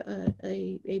altogether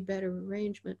a better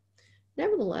arrangement.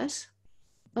 Nevertheless,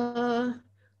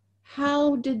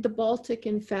 how did the Baltic,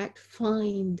 in fact,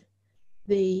 find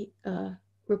the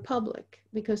Republic?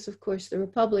 Because, of course, the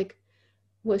Republic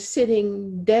was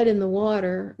sitting dead in the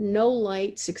water, no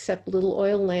lights except little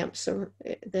oil lamps, or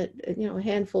a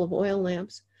handful of oil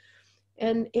lamps.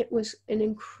 And it was an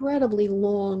incredibly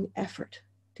long effort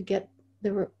to get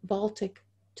the Baltic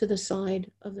to the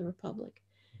side of the Republic,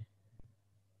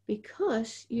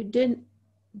 because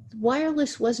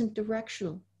wireless wasn't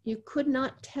directional. You could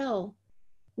not tell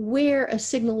where a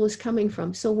signal was coming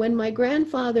from. So when my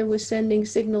grandfather was sending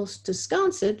signals to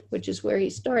Sconset, which is where he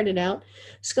started out,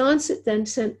 Sconset then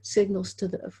sent signals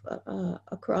to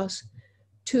across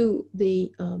to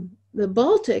the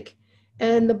Baltic,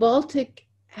 and the Baltic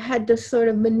had to sort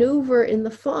of maneuver in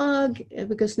the fog,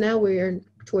 because now we're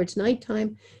towards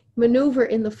nighttime, maneuver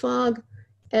in the fog,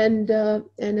 and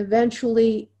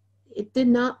eventually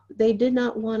they did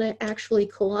not want to actually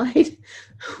collide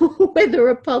with the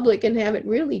Republic and have it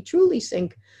really truly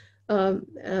sink, or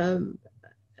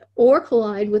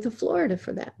collide with the Florida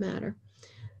for that matter.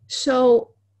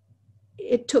 So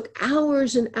it took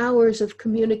hours and hours of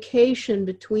communication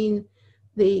between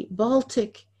the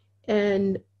Baltic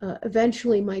and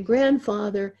eventually my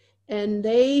grandfather, and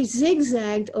they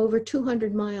zigzagged over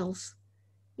 200 miles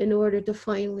in order to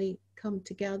finally come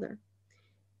together.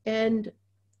 And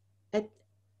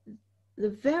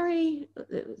the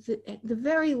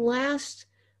very last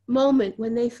moment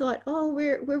when they thought, oh,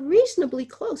 we're reasonably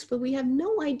close, but we have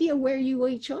no idea where you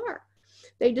each are,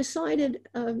 they decided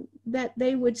that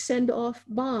they would send off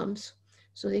bombs.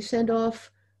 So they sent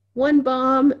off one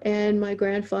bomb, and my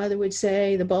grandfather would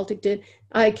say, the Baltic did,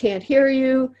 I can't hear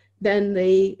you. Then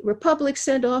the Republic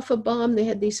sent off a bomb. They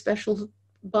had these special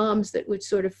bombs that would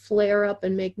sort of flare up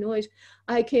and make noise.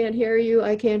 I can't hear you,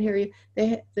 I can't hear you.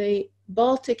 The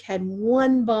Baltic had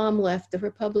one bomb left, the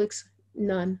Republic's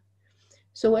none.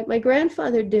 So what my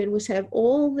grandfather did was have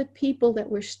all the people that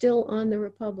were still on the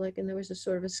Republic, and there was a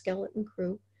sort of a skeleton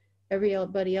crew,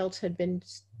 everybody else had been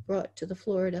brought to the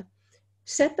Florida,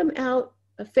 set them out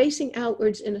facing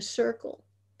outwards in a circle.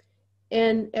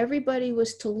 And everybody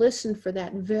was to listen for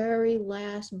that very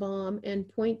last bomb and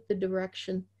point the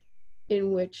direction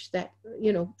in which that,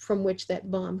 from which that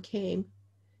bomb came.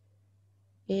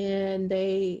 And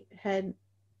they had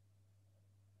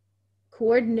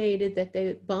coordinated that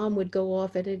the bomb would go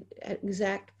off at an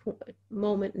exact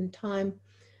moment in time.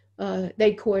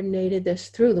 They coordinated this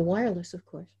through the wireless, of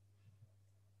course.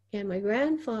 And my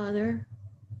grandfather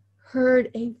heard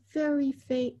a very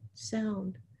faint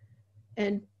sound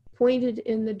and pointed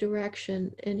in the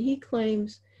direction. And he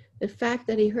claims the fact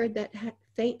that he heard that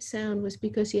faint sound was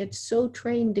because he had so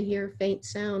trained to hear faint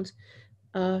sounds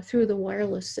through the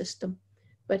wireless system.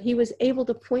 But he was able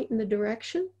to point in the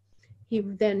direction. He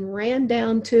then ran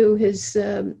down to his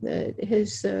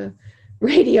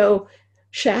radio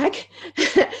shack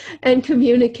and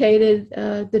communicated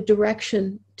the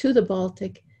direction to the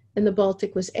Baltic, and the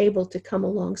Baltic was able to come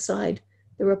alongside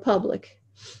the Republic,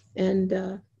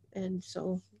 and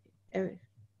so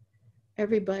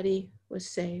everybody was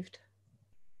saved.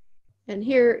 And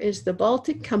here is the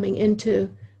Baltic coming into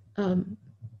New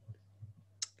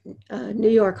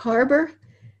York Harbor,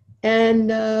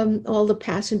 and all the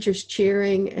passengers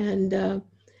cheering. And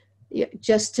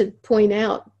just to point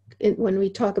out, when we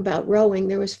talk about rowing,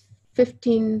 there was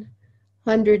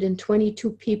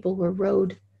 1,522 people were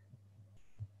rowed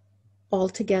all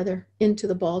together into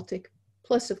the Baltic,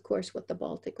 plus of course what the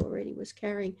Baltic already was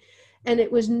carrying. And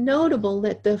it was notable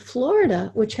that the Florida,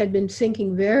 which had been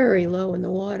sinking very low in the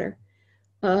water,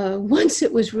 once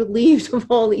it was relieved of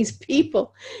all these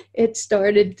people, it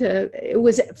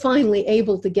was finally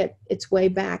able to get its way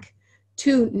back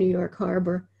to New York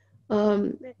Harbor.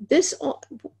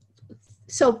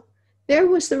 So there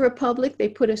was the Republic. They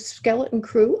put a skeleton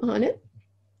crew on it,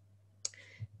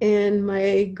 and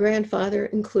my grandfather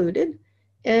included.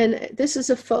 And this is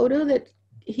a photo that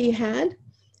he had.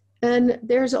 And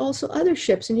there's also other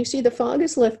ships, and you see the fog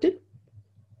is lifted,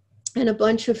 and a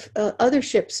bunch of other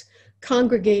ships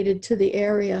congregated to the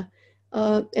area,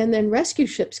 and then rescue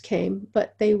ships came,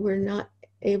 but they were not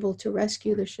able to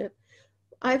rescue the ship.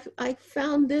 I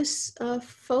found this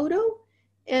photo,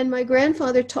 and my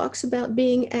grandfather talks about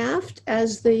being aft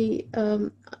as the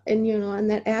on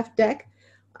that aft deck,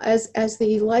 as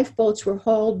the lifeboats were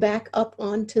hauled back up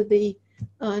onto the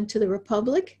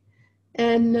Republic,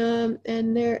 and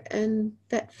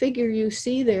that figure you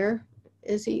see there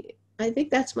is I think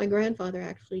that's my grandfather,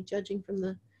 actually, judging from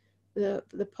the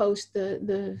post,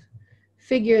 the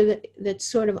figure that's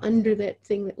sort of under that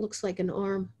thing that looks like an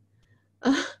arm.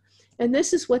 And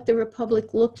this is what the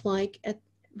Republic looked like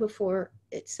before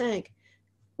it sank.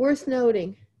 Worth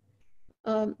noting,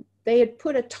 they had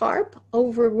put a tarp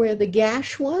over where the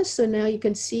gash was, so now you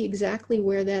can see exactly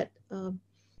where that the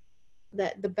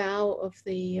bow of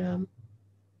the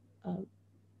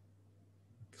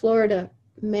Florida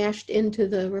mashed into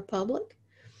the Republic.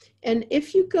 And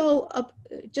if you go up,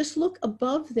 just look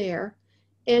above there,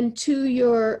 and to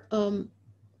your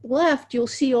left, you'll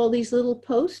see all these little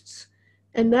posts,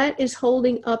 and that is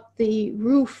holding up the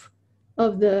roof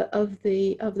of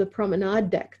the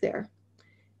promenade deck there.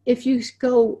 If you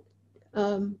go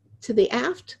to the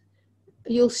aft,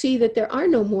 you'll see that there are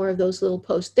no more of those little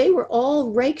posts. They were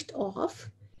all raked off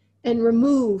and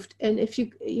removed, and if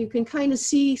you can kind of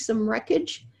see some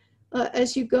wreckage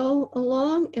as you go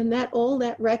along, and all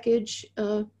that wreckage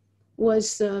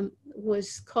was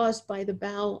caused by the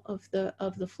bow of the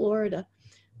Florida.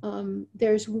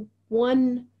 There's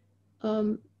one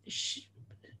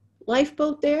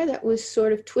lifeboat there that was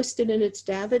sort of twisted in its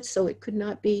davits, so it could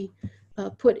not be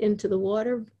put into the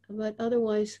water, but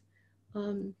otherwise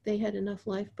they had enough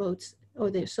lifeboats,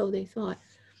 so they thought.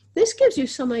 This gives you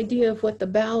some idea of what the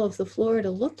bow of the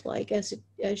Florida looked like as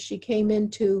she came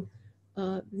into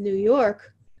New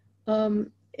York.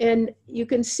 And you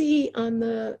can see on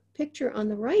the picture on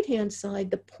the right-hand side,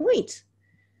 the point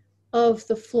of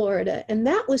the Florida, and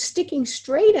that was sticking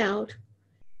straight out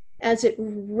as it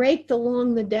raked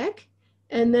along the deck.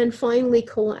 and then finally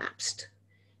collapsed.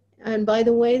 And by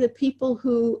the way, the people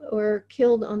who were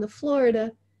killed on the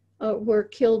Florida were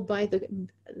killed by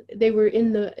they were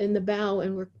in the bow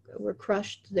and were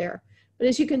crushed there. But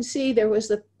as you can see, there was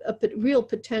a real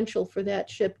potential for that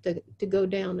ship to go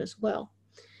down as well.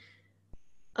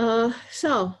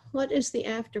 So what is the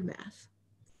aftermath?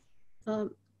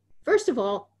 First of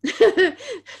all,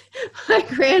 my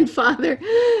grandfather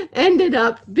ended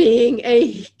up being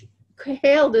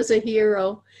hailed as a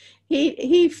hero.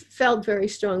 He felt very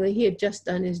strongly he had just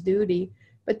done his duty,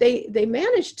 but they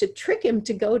managed to trick him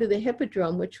to go to the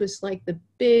Hippodrome, which was like the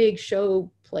big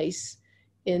show place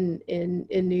in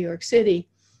New York City.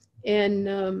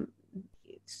 And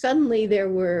suddenly there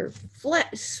were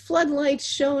floodlights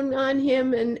shone on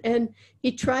him, and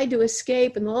he tried to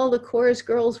escape, and all the chorus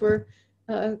girls were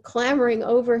clamoring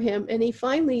over him. And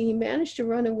he managed to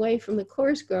run away from the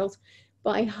chorus girls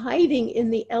by hiding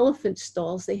in the elephant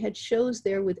stalls. They had shows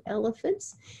there with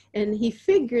elephants, and he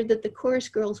figured that the chorus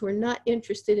girls were not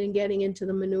interested in getting into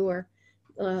the manure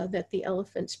that the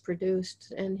elephants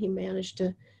produced, and he managed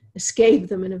to escape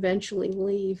them and eventually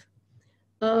leave.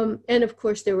 And of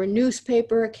course, there were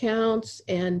newspaper accounts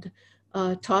and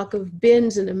talk of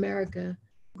bins in America.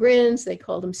 Grins, they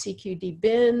called them CQD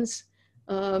bins.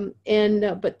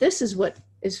 But this is what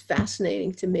is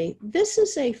fascinating to me. This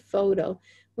is a photo.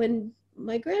 When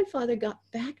my grandfather got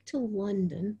back to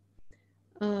London,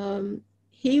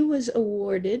 he was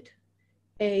awarded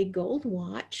a gold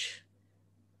watch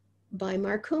by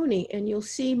Marconi. And you'll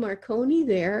see Marconi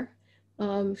there,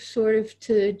 sort of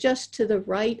just to the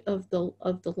right of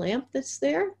the lamp that's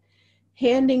there,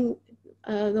 handing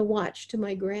the watch to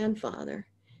my grandfather.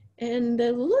 And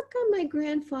the look on my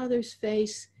grandfather's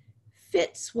face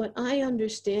fits what I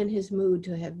understand his mood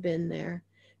to have been there,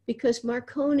 because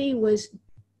Marconi was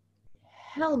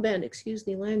hell-bent, excuse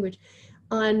the language,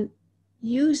 on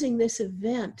using this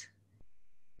event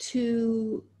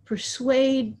to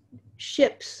persuade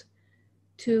ships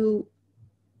to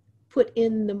put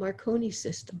in the Marconi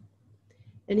system.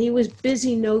 And he was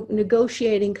busy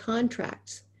negotiating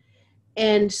contracts.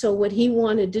 And so what he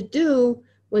wanted to do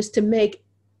was to make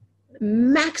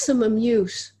maximum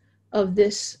use of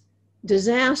this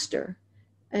disaster,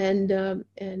 and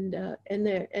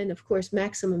of course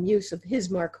maximum use of his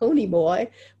Marconi boy,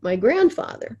 my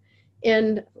grandfather.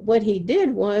 And what he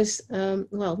did was,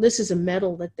 well, this is a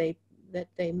medal that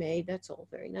they made. That's all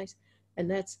very nice, and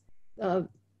that's.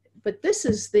 But this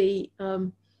is the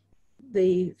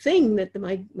thing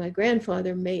that my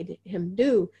grandfather made him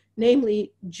do,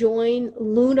 namely join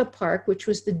Luna Park, which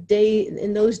was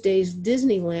in those days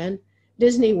Disneyland,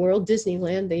 Disney World,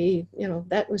 Disneyland.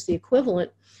 That was the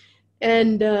equivalent,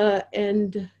 and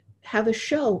have a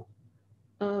show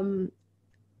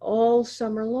all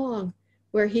summer long,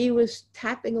 where he was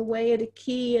tapping away at a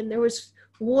key, and there was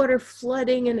water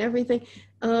flooding and everything,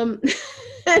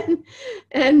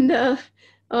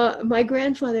 my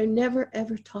grandfather never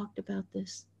ever talked about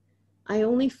this. I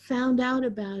only found out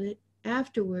about it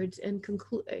afterwards, and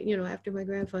after my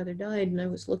grandfather died, and I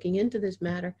was looking into this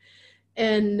matter,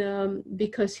 and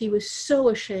because he was so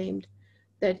ashamed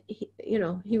that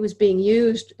he was being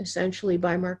used essentially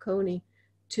by Marconi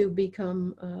to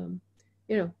become,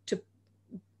 to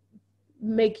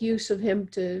make use of him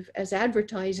as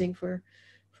advertising for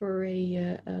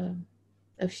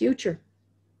a future.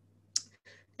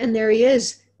 And there he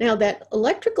is. Now, that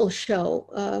electrical show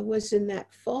was in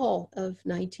that fall of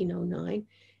 1909.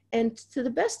 And to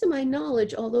the best of my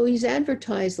knowledge, although he's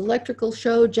advertised electrical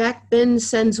show, Jack Binns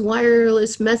sends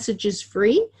wireless messages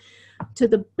free, to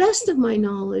the best of my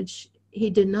knowledge, he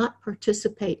did not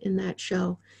participate in that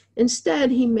show.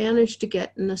 Instead, he managed to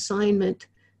get an assignment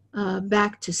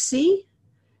back to sea.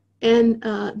 And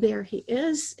there he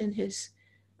is in his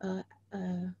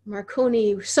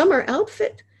Marconi summer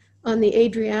outfit on the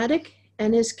Adriatic,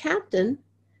 and his captain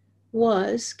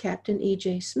was Captain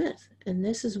E.J. Smith. And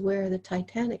this is where the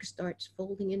Titanic starts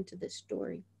folding into this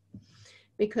story.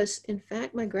 Because in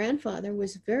fact, my grandfather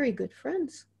was very good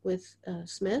friends with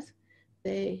Smith.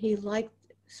 He liked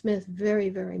Smith very,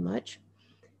 very much,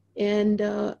 and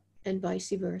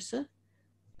vice versa.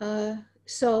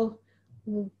 So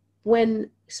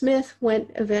when Smith went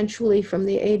eventually from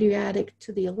the Adriatic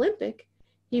to the Olympic,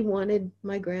 he wanted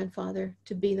my grandfather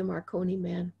to be the Marconi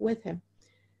man with him.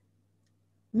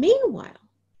 Meanwhile,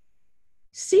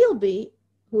 Sealby,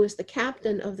 who was the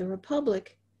captain of the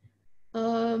Republic,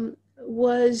 ran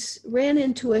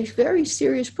into a very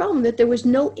serious problem, that there was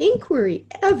no inquiry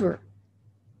ever,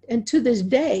 and to this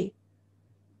day,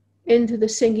 into the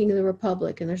sinking of the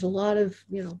Republic. And there's a lot of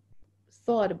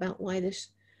thought about why this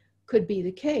could be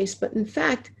the case. But in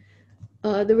fact,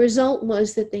 The result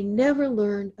was that they never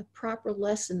learned a proper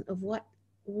lesson of what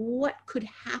could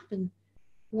happen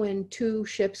when two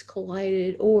ships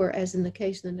collided, or as in the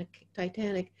case of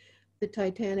the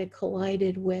Titanic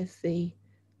collided with the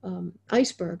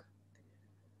iceberg.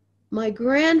 My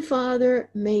grandfather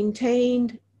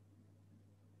maintained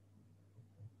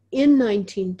in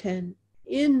 1910,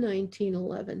 in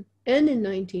 1911, and in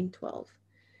 1912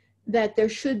 that there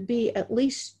should be at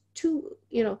least two,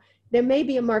 there may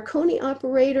be a Marconi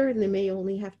operator and there may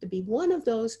only have to be one of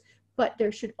those, but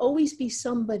there should always be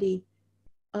somebody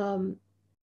who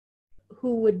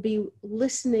would be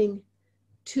listening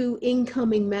to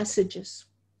incoming messages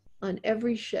on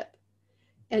every ship.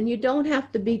 And you don't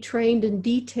have to be trained in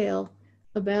detail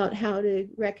about how to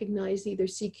recognize either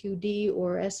CQD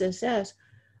or SOS.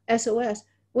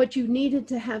 What you needed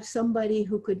to have somebody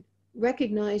who could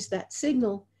recognize that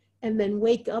signal and then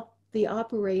wake up the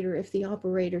operator if the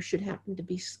operator should happen to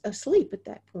be asleep at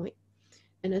that point.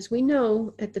 And as we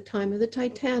know, at the time of the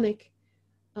Titanic,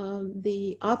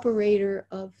 the operator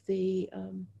of the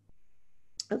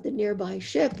nearby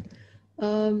ship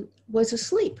was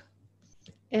asleep.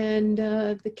 And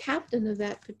the captain of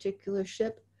that particular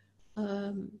ship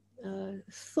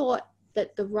thought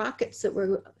that the rockets that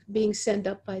were being sent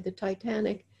up by the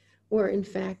Titanic were in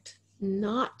fact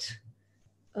not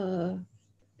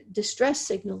distress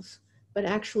signals, but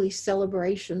actually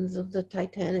celebrations of the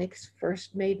Titanic's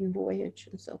first maiden voyage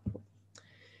and so forth.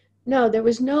 No, there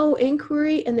was no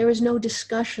inquiry and there was no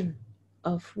discussion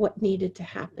of what needed to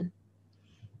happen.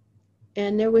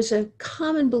 And there was a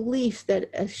common belief that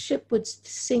a ship would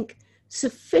sink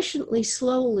sufficiently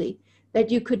slowly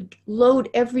that you could load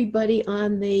everybody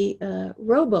on the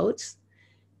rowboats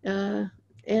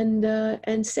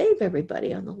and save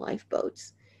everybody on the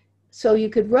lifeboats. So you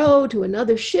could row to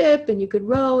another ship and you could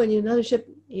row in another ship.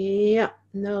 Yeah,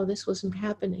 no, this wasn't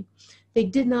happening. They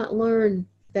did not learn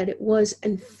that it was,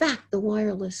 in fact, the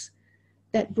wireless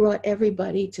that brought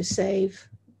everybody to save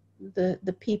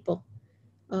the people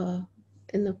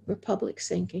in the Republic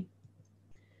sinking.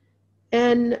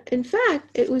 And in fact,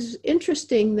 it was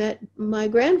interesting that my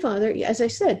grandfather, as I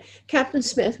said, Captain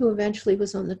Smith, who eventually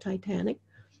was on the Titanic,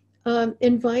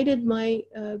 invited my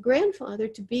grandfather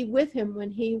to be with him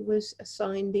when he was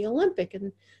assigned the Olympic.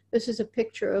 And this is a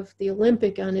picture of the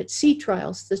Olympic on its sea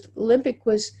trials. The Olympic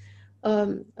was,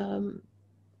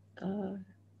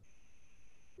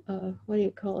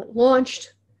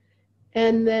 launched.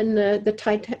 And then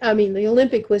the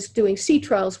Olympic was doing sea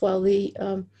trials while the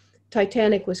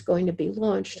Titanic was going to be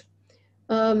launched.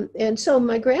 And so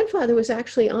my grandfather was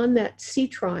actually on that sea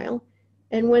trial.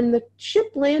 And when the ship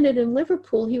landed in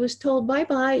Liverpool, he was told,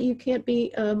 bye-bye, you can't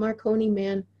be a Marconi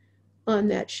man on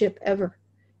that ship ever.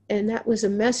 And that was a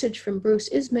message from Bruce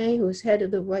Ismay, who was head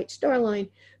of the White Star Line,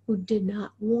 who did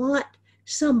not want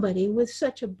somebody with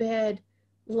such a bad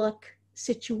luck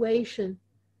situation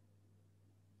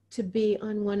to be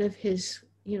on one of his,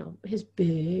 his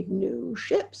big new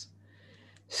ships.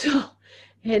 So,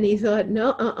 and he thought,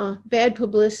 no, bad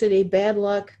publicity, bad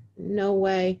luck, no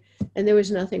way. And there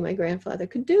was nothing my grandfather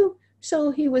could do.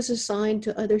 So he was assigned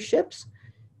to other ships.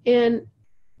 And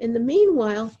in the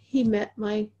meanwhile, he met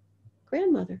my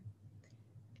grandmother.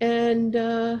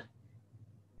 And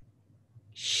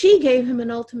she gave him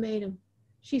an ultimatum.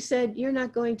 She said, you're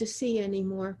not going to sea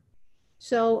anymore.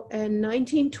 So in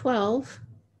 1912,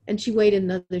 and she waited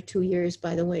another 2 years,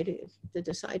 by the way, to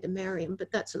decide to marry him,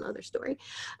 but that's another story.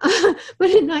 But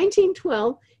in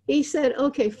 1912, he said,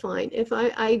 okay, fine. If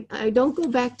I don't go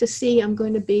back to sea, I'm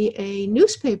going to be a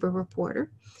newspaper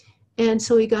reporter. And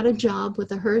so he got a job with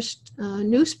the Hearst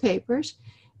newspapers,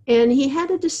 and he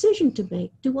had a decision to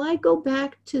make. Do I go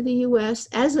back to the U.S.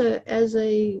 as a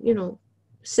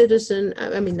citizen?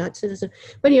 I mean, not citizen,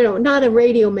 but not a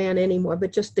radio man anymore,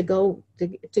 but just to go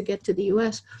to get to the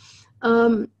U.S.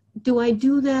 Do I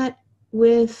do that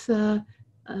with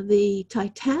the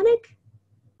Titanic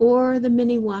or the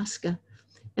Minnewaska?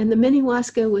 And the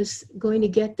Minnewaska was going to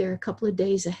get there a couple of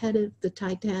days ahead of the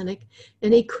Titanic,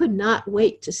 and he could not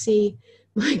wait to see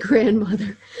my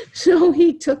grandmother. So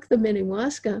he took the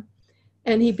Minnewaska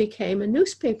and he became a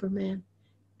newspaper man.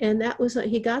 And that was,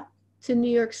 he got to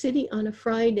New York City on a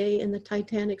Friday and the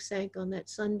Titanic sank on that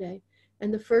Sunday.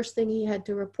 And the first thing he had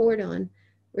to report on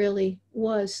really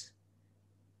was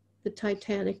the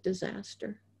Titanic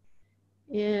disaster.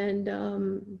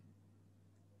 And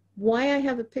why I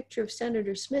have a picture of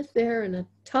Senator Smith there and a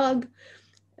tug,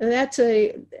 and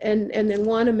then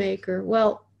Wanamaker.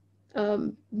 Well,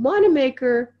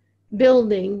 Wanamaker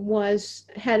building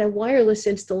had a wireless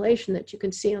installation that you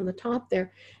can see on the top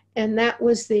there, and that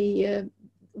was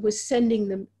was sending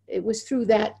them. It was through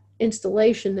that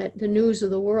installation that the news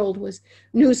of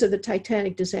the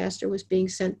Titanic disaster was being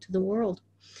sent to the world.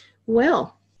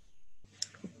 Well,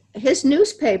 his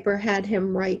newspaper had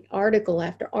him write article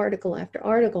after article after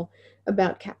article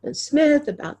about Captain Smith,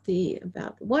 about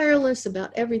wireless,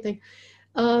 about everything.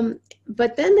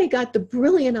 But then they got the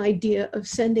brilliant idea of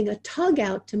sending a tug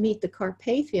out to meet the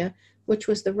Carpathia, which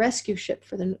was the rescue ship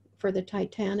for the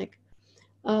Titanic.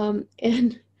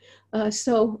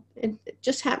 So it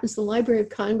just happens the Library of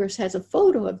Congress has a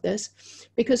photo of this,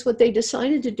 because what they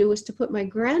decided to do was to put my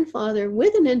grandfather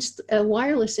with a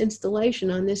wireless installation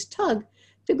on this tug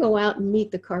to go out and meet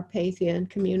the Carpathia and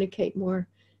communicate more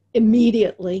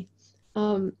immediately.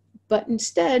 But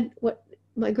instead, what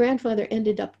my grandfather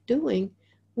ended up doing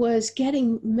was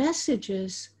getting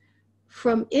messages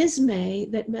from Ismay.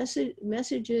 That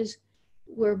messages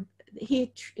were,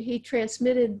 he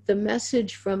transmitted the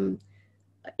message from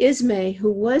Ismay,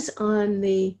 who was on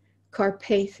the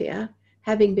Carpathia,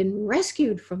 having been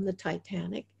rescued from the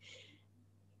Titanic,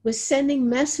 was sending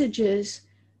messages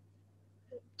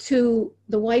to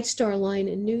the White Star Line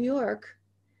in New York: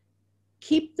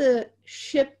 keep the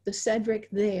ship, the Cedric,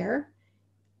 there,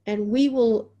 and we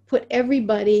will put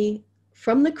everybody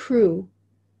from the crew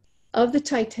of the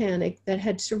Titanic that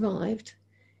had survived,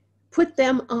 put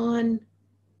them on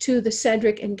to the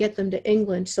Cedric and get them to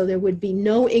England, so there would be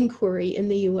no inquiry in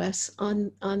the US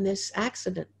on this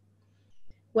accident.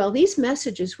 Well, these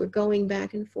messages were going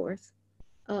back and forth,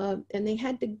 and they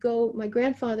had to go. My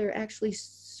grandfather actually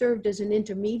served as an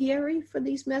intermediary for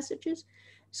these messages.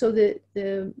 So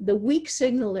the weak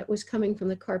signal that was coming from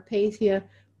the Carpathia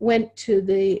went to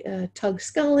the tug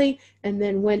Scully, and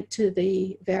then went to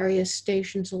the various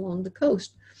stations along the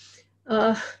coast.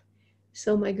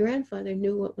 So my grandfather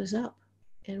knew what was up.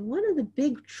 And one of the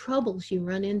big troubles you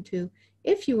run into,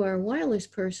 if you are a wireless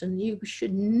person, you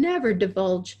should never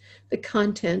divulge the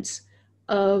contents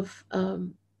of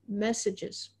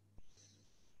messages.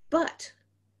 But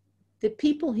the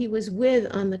people he was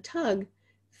with on the tug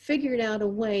figured out a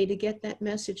way to get that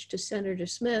message to Senator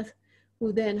Smith,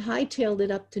 who then hightailed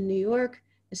it up to New York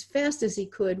as fast as he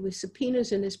could with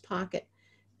subpoenas in his pocket.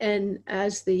 And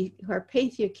as the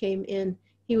Carpathia came in,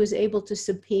 he was able to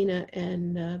subpoena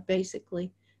and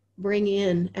basically bring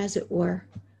in, as it were,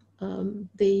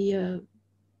 the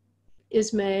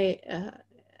Ismay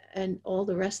and all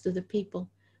the rest of the people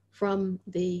from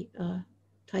the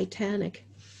Titanic.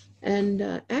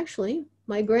 And actually,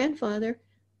 my grandfather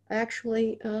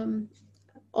actually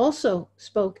also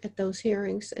spoke at those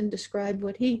hearings and described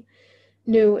what he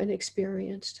knew and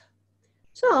experienced.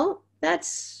 So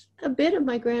that's a bit of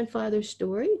my grandfather's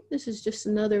story. This is just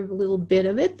another little bit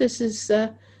of it. This is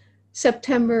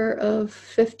September of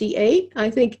 '58. I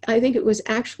think it was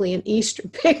actually an Easter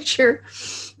picture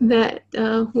that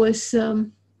was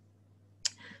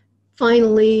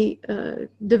finally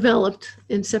developed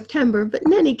in September. But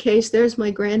in any case, there's my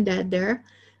granddad there.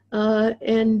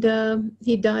 And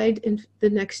he died in the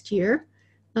next year.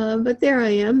 But there I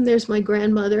am. There's my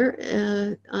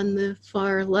grandmother on the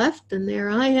far left, and there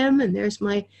I am, and there's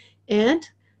my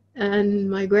aunt, and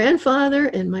my grandfather,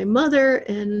 and my mother,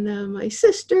 and my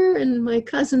sister, and my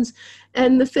cousins.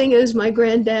 And the thing is, my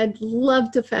granddad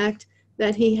loved the fact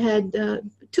that he had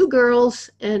 2 girls,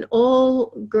 and all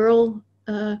girl.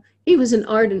 He was an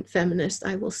ardent feminist,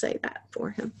 I will say that for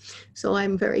him. So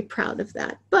I'm very proud of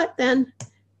that. But then,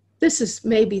 this is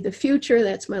maybe the future.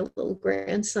 That's my little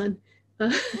grandson.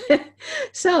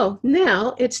 So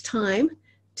now it's time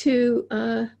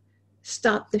to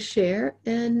stop the share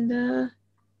and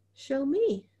show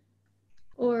me,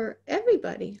 or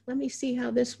everybody. Let me see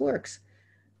how this works.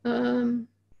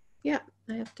 Yeah,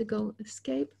 I have to go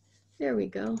escape. There we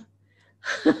go.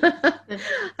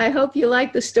 I hope you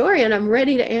like the story, and I'm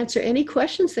ready to answer any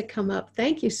questions that come up.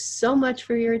 Thank you so much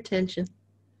for your attention.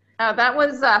 That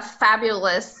was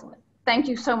fabulous. Thank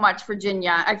you so much,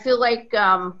 Virginia. I feel like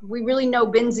we really know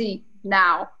Binzi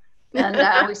now, and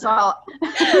we saw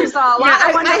a lot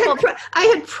of wonderful. I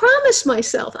had promised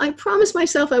myself. I promised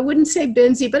myself I wouldn't say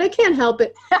Binzi, but I can't help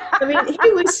it. I mean,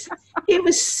 he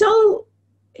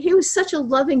was such a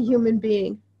loving human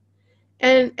being,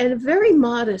 and very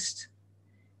modest.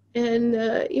 And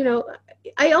you know,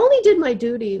 I only did my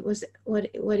duty, was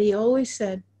what he always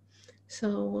said.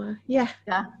 So yeah,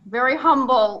 very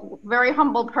humble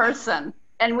person,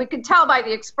 and we could tell by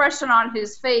the expression on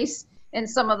his face in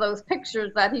some of those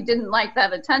pictures that he didn't like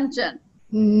that attention.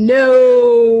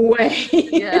 No way.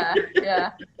 Yeah.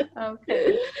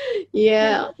 Okay.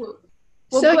 Yeah. Well,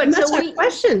 so good. You must have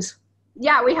questions.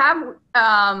 Yeah, we have.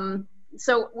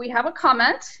 So we have a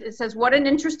comment. It says, "What an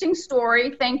interesting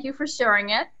story. Thank you for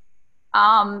sharing it."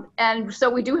 And so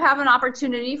we do have an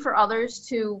opportunity for others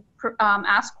to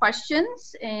ask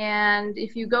questions. And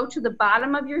if you go to the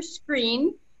bottom of your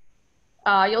screen,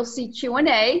 you'll see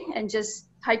Q&A, and just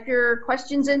type your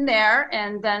questions in there,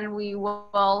 and then we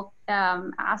will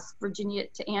ask Virginia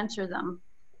to answer them.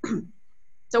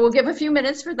 So we'll give a few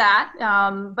minutes for that.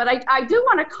 But I do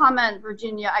want to comment,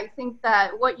 Virginia, I think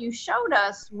that what you showed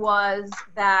us was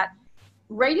that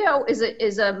radio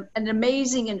is an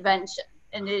amazing invention.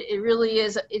 And it really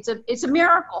is, it's a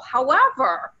miracle.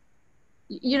 However,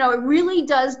 you know, it really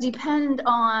does depend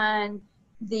on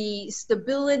the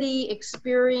stability,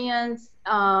 experience,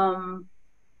 and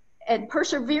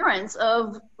perseverance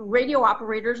of radio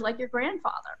operators like your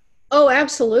grandfather. Oh,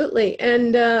 absolutely.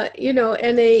 And, you know,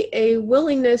 and a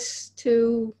willingness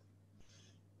to,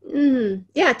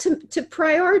 to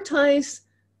prioritize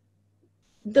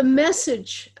the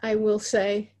message, I will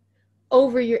say,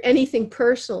 over anything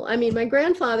personal. I mean, my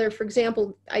grandfather, for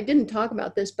example, I didn't talk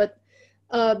about this, but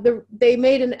they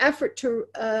made an effort to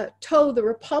tow the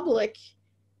Republic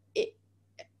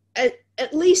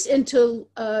at least into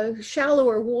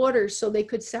shallower waters so they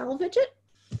could salvage it.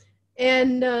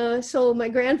 And so my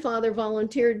grandfather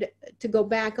volunteered to go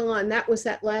back on. That was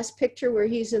that last picture where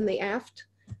he's in the aft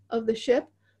of the ship.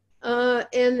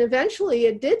 And eventually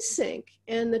it did sink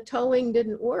and the towing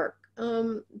didn't work.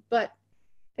 But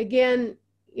again,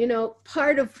 you know,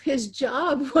 part of his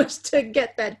job was to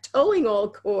get that towing all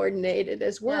coordinated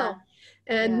as well.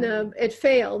 Yeah. And it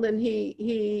failed, and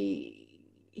he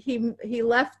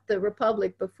left the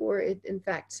Republic before it in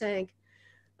fact sank.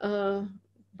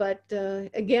 But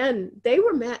again, they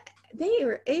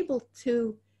were able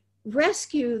to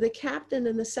rescue the captain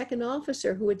and the second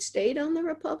officer who had stayed on the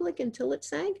Republic until it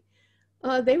sank.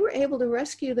 They were able to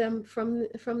rescue them from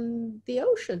the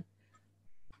ocean.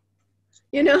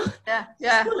 You know? Yeah,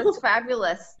 so, that's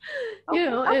fabulous. Okay, you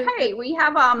know, okay, we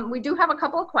do have a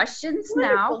couple of questions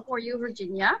wonderful. Now for you,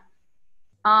 Virginia.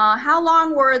 How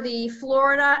long were the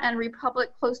Florida and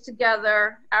Republic close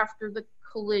together after the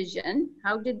collision?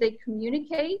 How did they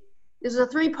communicate? This is a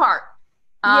three-part.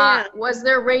 Was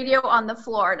there radio on the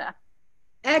Florida?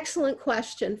 Excellent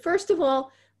question. First of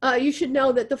all, you should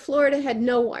know that the Florida had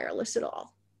no wireless at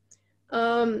all.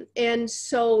 And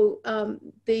so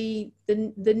the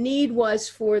need was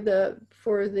for the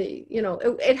you know,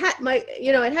 it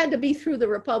had to be through the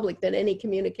Republic that any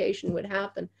communication would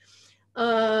happen.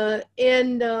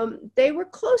 And they were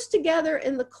close together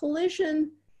in the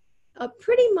collision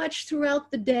pretty much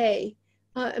throughout the day.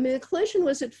 I mean, the collision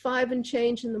was at 5 and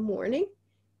change in the morning,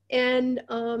 and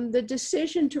the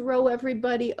decision to row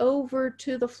everybody over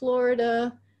to the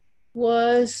Florida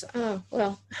was,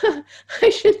 well, I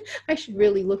should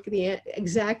really look the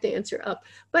exact answer up.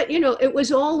 But, you know, it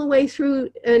was all the way through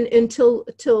until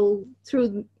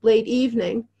through late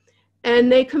evening. And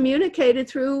they communicated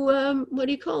through, what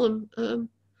do you call them?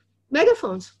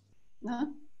 Megaphones.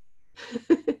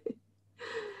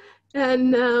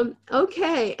 And,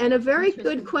 okay, and a very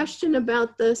good question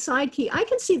about the side key. I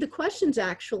can see the questions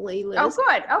actually, Liz. Oh,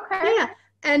 good, okay. Yeah,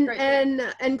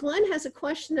 and Glenn has a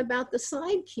question about the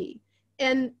side key.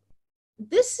 And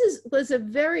this was a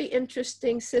very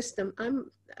interesting system.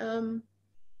 I'm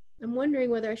wondering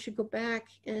whether I should go back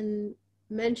and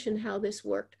mention how this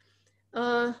worked.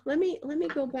 Let me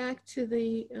go back to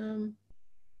the, I'm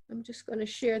just going to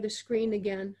share the screen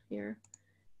again here.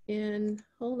 And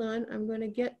hold on, I'm going to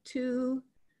get to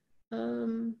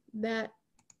that,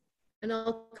 and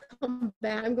I'll come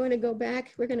back. I'm going to go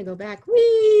back. We're going to go back.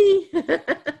 Whee!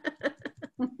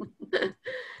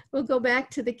 We'll go back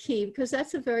to the key because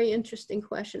that's a very interesting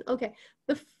question. Okay,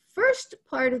 the first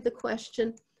part of the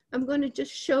question, I'm going to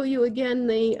just show you again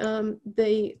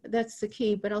that's the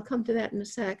key, but I'll come to that in a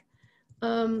sec.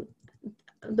 The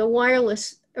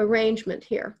wireless arrangement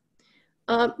here.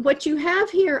 What you have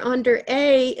here under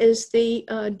A is the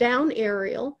down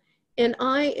aerial, and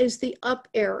I is the up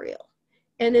aerial.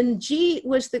 And in G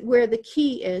was where the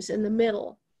key is in the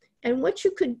middle. And what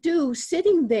you could do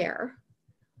sitting there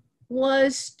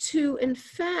was to, in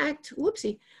fact,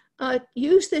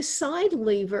 use this side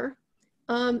lever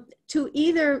to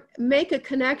either make a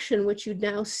connection, which you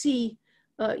now see,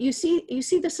 you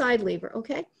see the side lever,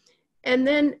 okay? And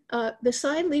then the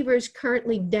side lever is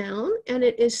currently down, and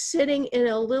it is sitting in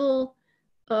a little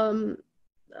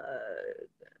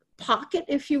pocket,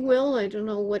 if you will, I don't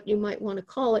know what you might want to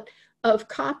call it, of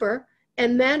copper,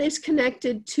 and that is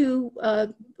connected to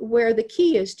where the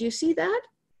key is. Do you see that?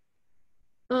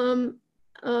 And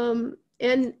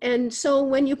so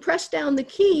when you press down the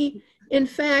key, in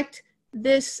fact,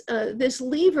 this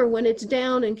lever, when it's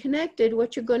down and connected,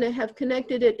 what you're going to have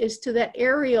connected it is to that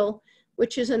aerial,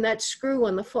 which is in that screw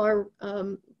on the far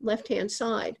left-hand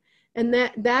side. And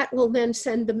that will then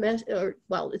send the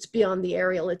well, it's beyond the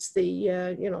aerial, it's the,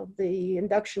 you know, the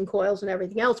induction coils and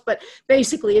everything else, but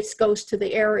basically it goes to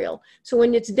the aerial. So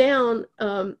when it's down,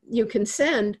 you can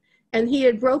send, and he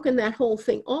had broken that whole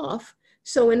thing off.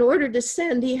 So in order to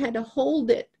send, he had to hold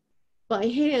it by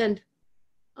hand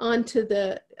onto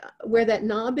the, where that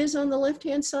knob is on the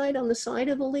left-hand side, on the side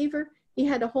of the lever. He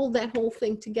had to hold that whole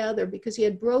thing together because he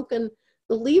had broken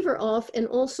the lever off, and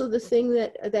also the thing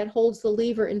that holds the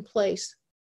lever in place.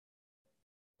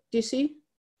 Do you see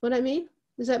what I mean?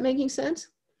 Is that making sense?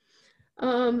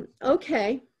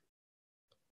 Okay.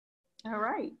 All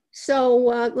right. So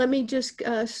let me just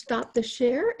stop the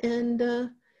share and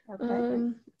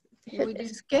hit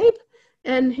escape.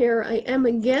 And here I am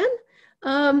again.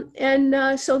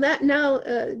 So that now,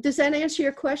 does that answer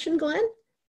your question, Glenn?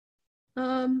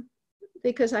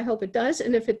 Because I hope it does.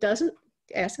 And if it doesn't,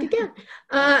 ask again.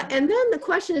 And then the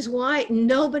question is why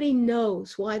nobody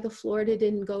knows why the Florida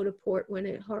didn't go to port when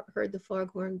it heard the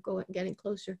foghorn getting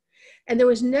closer. And there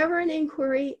was never an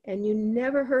inquiry, and you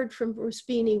never heard from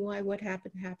Ruspini why what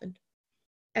happened,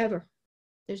 ever.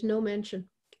 There's no mention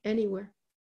anywhere.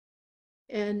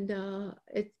 And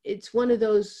it's one of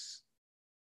those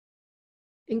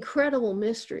incredible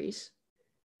mysteries.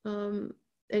 And,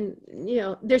 you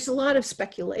know, there's a lot of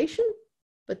speculation,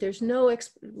 but there's no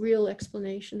real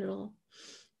explanation at all.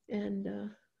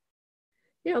 And,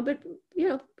 you know, but, you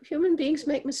know, human beings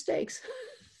make mistakes.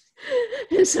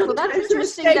 And sometimes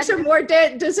mistakes are more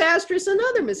disastrous than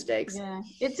other mistakes. Yeah,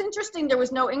 it's interesting. There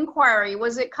was no inquiry.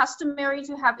 Was it customary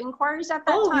to have inquiries at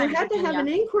that time? Oh, you had to have an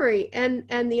inquiry. And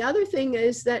the other thing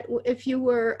is that if you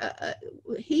were,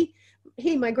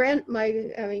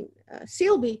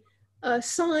 Sealby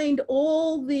signed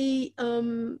all the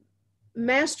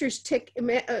master's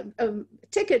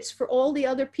tickets for all the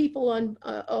other people on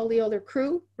all the other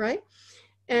crew, right?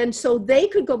 And so they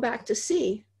could go back to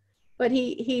sea, but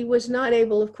he was not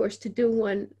able, of course, to do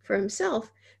one for himself.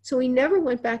 So he never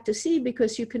went back to sea,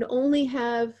 because you can only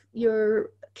have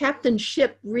your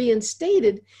captainship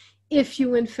reinstated if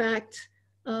you, in fact,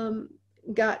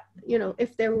 got, you know,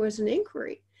 if there was an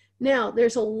inquiry. Now,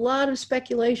 there's a lot of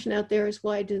speculation out there as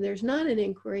why there's not an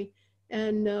inquiry.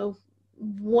 And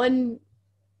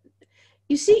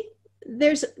you see,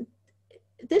 this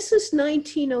is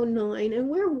 1909, and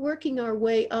we're working our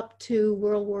way up to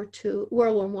World War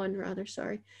I, rather,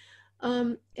 sorry.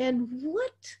 And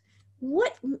what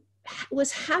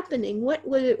was happening? What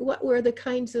were the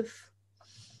kinds of,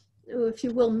 if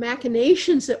you will,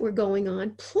 machinations that were going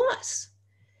on? Plus,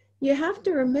 you have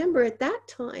to remember at that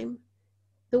time,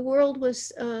 the world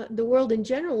in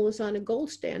general was on a gold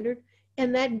standard,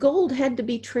 and that gold had to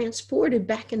be transported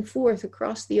back and forth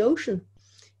across the ocean.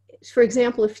 For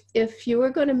example, if you were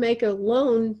going to make a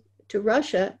loan to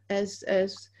Russia, as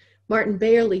Martin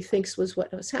Bayerly thinks was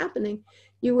what was happening,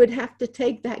 you would have to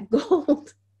take that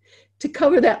gold to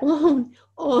cover that loan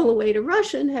all the way to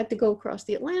Russia, and had to go across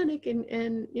the Atlantic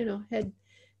and you know, had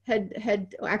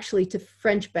actually to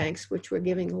French banks, which were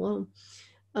giving the loan.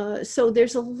 So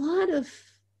there's a lot of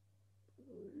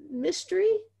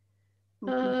mystery.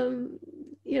 You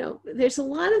know, there's a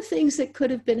lot of things that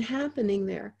could have been happening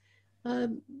there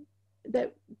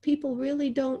that people really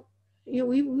don't, you know,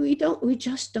 we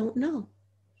just don't know.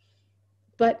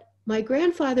 But my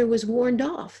grandfather was warned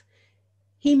off.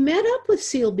 He met up with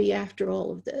Sealby after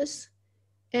all of this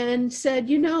and said,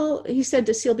 you know, he said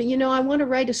to Sealby, you know, I want to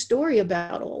write a story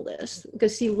about all this,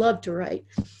 because he loved to write.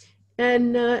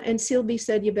 And Sealby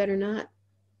said, you better not.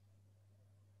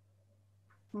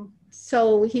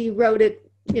 So he wrote it,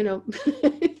 you know,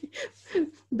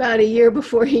 about a year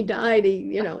before he died.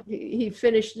 He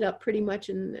finished it up pretty much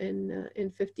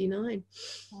in 59.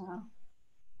 Wow.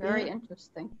 Very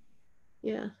interesting.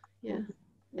 Yeah.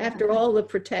 After all the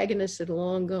protagonists had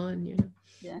long gone, you know.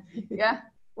 Yeah.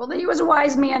 Well, he was a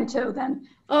wise man too, then.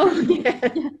 Oh, yeah.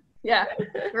 Yeah.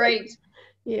 Great.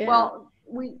 Yeah. Well,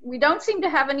 we don't seem to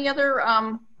have any other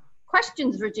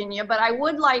questions, Virginia, but I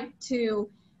would like to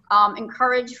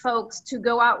encourage folks to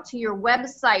go out to your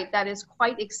website. That is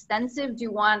quite extensive. Do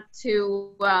you want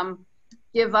to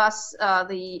give us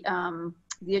the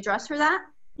address for that?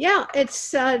 Yeah,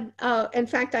 it's in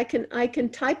fact, I can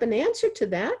type an answer to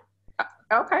that.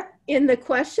 Okay. In the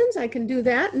questions, I can do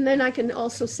that, and then I can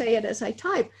also say it as I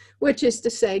type, which is to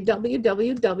say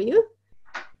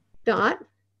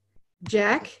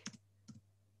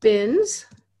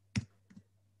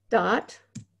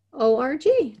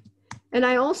www.jackbins.org. And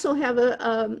I also have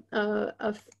a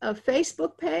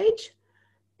Facebook page,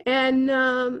 and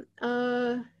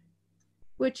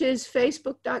which is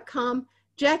facebook.com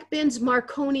Jack Bin's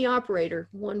Marconi operator,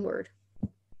 one word.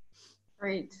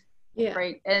 Great. Yeah.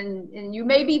 Great. And you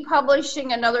may be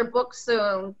publishing another book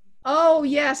soon. Oh,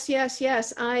 yes, yes,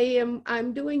 yes.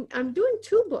 I'm doing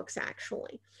 2 books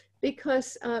actually,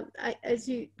 because as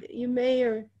you may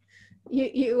or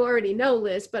you already know,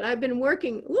 Liz, but I've been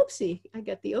working, whoopsie, I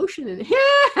got the ocean in here.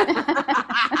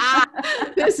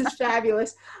 This is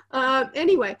fabulous.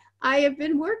 Anyway, I have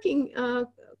been working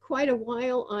quite a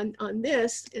while on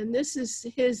this, and this is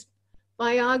his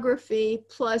biography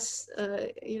plus,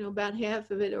 about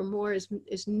half of it or more is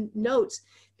notes,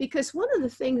 because one of the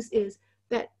things is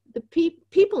that the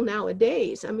people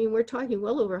nowadays, I mean, we're talking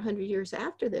well over 100 years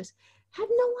after this, had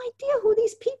no idea who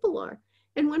these people are.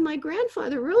 And when my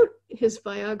grandfather wrote his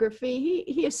biography,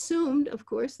 he assumed, of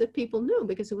course, that people knew,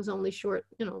 because it was only short,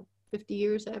 50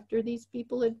 years after these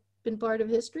people had been part of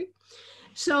history.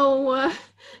 So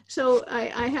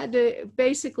I had to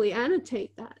basically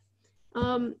annotate that.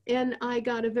 And I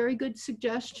got a very good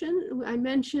suggestion. I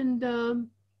mentioned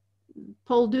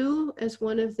Poldhu as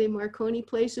one of the Marconi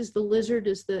places. The Lizard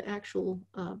is the actual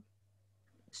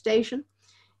station.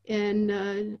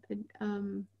 And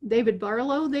David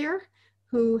Barlow there,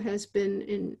 who has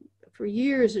been for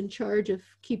years in charge of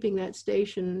keeping that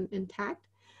station intact,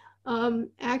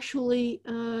 actually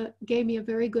gave me a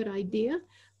very good idea,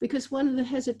 because one of the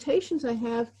hesitations I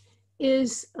have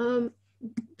is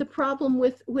the problem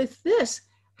with this.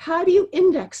 How do you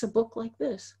index a book like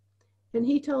this? And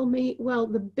he told me, well,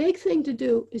 the big thing to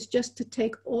do is just to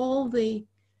take all the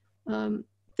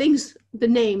things, the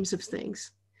names of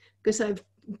things, because I've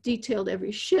detailed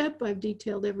every ship, I've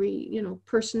detailed every,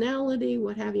 personality,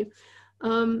 what have you.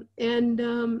 So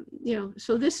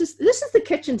this is the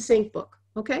kitchen sink book,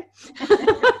 okay?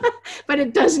 But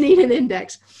it does need an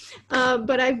index.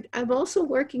 But I'm also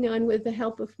working on, with the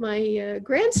help of my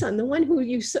grandson, the one whom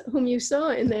you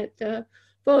saw in that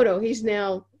photo. He's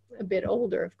now a bit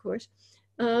older, of course,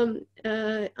 on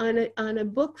a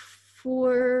book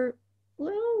for,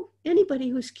 well, anybody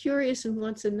who's curious and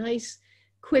wants a nice,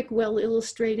 quick,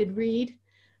 well-illustrated read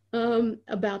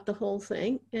about the whole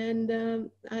thing. And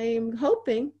I am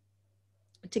hoping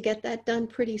to get that done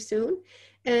pretty soon.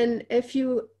 And if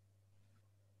you,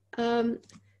 the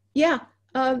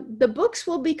books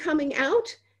will be coming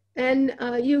out, and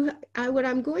what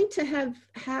I'm going to have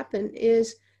happen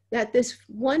is that this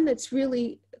one that's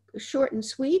really short and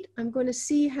sweet, I'm going to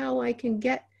see how I can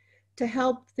get to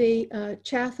help the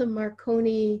Chatham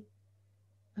Marconi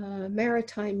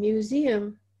Maritime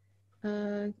Museum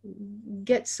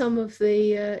get some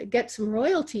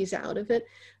royalties out of it,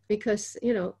 because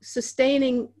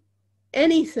sustaining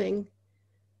anything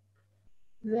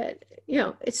that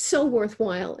it's so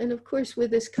worthwhile. And of course,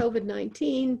 with this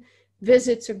COVID-19,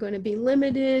 visits are going to be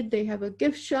limited. They have a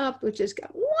gift shop which has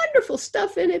got wonderful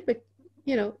stuff in it, but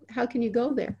how can you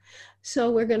go there? So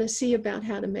we're going to see about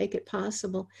how to make it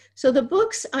possible. So the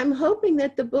books, I'm hoping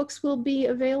that the books will be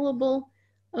available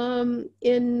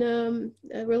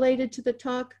related to the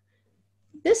talk.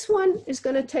 This one is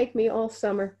going to take me all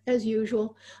summer, as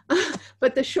usual,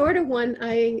 but the shorter one,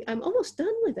 I'm almost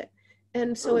done with it.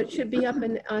 And so it should be up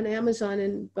on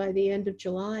Amazon by the end of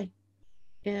July.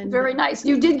 And very nice.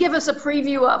 You did give us a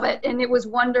preview of it, and it was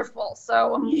wonderful.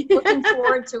 So I'm looking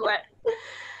forward to it.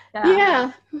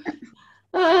 Yeah.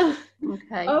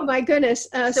 Okay. Oh my goodness.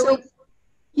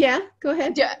 Yeah, go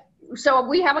ahead. Yeah. So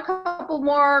we have a couple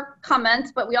more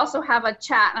comments, but we also have a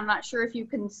chat. I'm not sure if you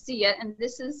can see it. And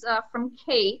this is from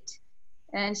Kate.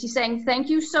 And she's saying, thank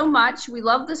you so much. We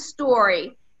love the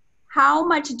story. How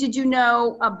much did you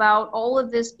know about all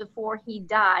of this before he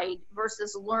died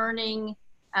versus learning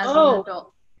as an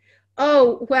adult?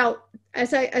 Oh, well,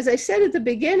 as I said at the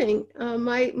beginning,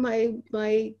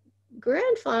 my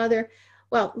grandfather,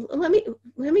 well, let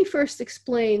me first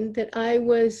explain that I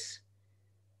was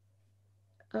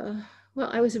a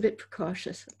bit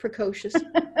precocious.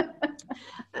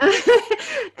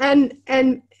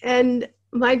 and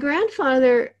my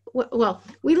grandfather, well,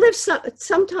 we lived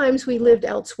sometimes we lived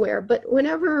elsewhere, but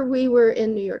whenever we were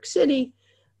in New York City,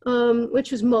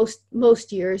 which was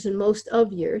most years and most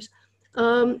of years,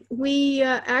 we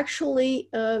actually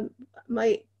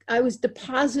I was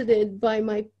deposited by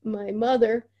my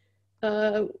mother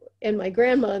and my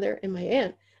grandmother and my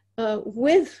aunt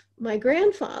with my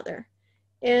grandfather.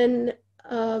 And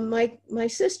my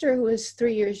sister, who was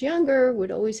 3 years younger,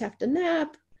 would always have to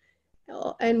nap.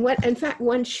 And in fact,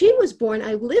 when she was born,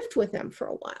 I lived with them for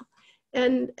a while.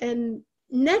 And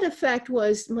net effect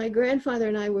was my grandfather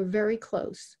and I were very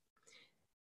close.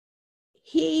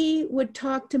 He would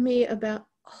talk to me about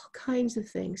all kinds of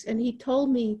things. And he told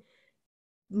me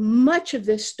much of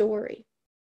this story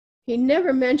He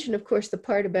never mentioned, of course, the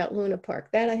part about Luna Park.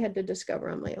 That I had to discover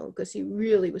on my own because he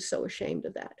really was so ashamed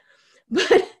of that.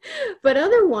 But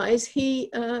otherwise, he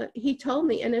told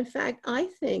me, and in fact, I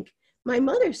think my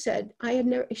mother said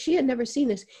she had never seen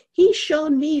this. He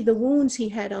showed me the wounds he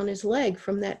had on his leg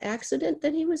from that accident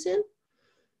that he was in,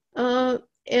 and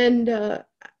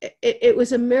it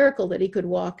was a miracle that he could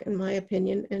walk, in my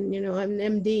opinion. And you know, I'm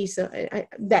an MD, so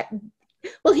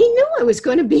well, he knew I was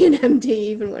going to be an MD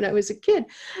even when I was a kid,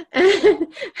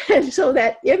 and so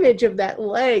that image of that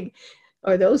leg,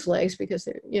 or those legs, because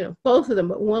they're, you know, both of them,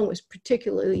 but one was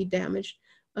particularly damaged,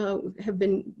 have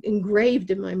been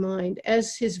engraved in my mind,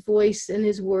 as his voice and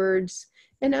his words.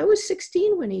 And I was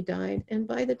 16 when he died, and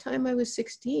by the time I was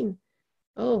 16,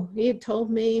 oh, he had told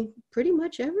me pretty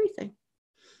much everything.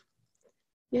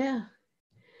 Yeah.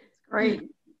 Great.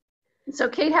 So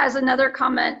Kate has another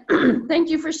comment. Thank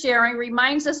you for sharing.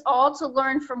 Reminds us all to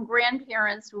learn from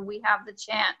grandparents when we have the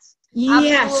chance.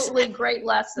 Yes. Absolutely great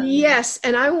lesson. Yes,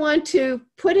 and I want to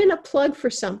put in a plug for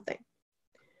something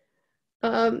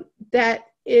that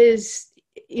is,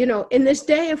 you know, in this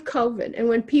day of COVID, and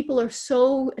when people are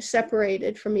so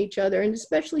separated from each other, and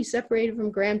especially separated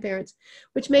from grandparents,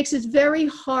 which makes it very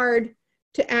hard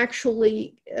to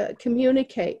actually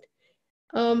communicate.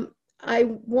 I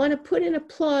want to put in a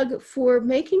plug for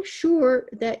making sure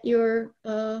that your,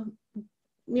 you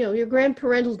know, your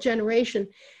grandparental generation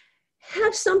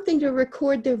have something to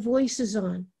record their voices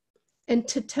on and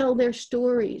to tell their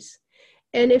stories.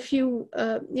 And if you,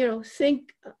 you know,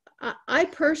 think, I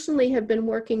personally have been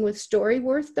working with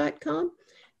Storyworth.com,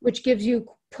 which gives you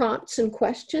prompts and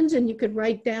questions, and you could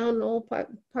write down all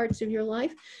parts of your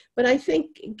life. But I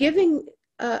think giving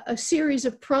a series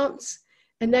of prompts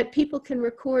and that people can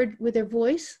record with their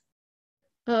voice,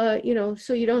 you know,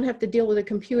 so you don't have to deal with a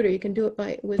computer, you can do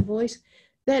it with voice.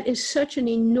 That is such an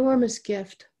enormous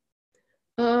gift.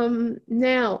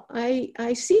 Now,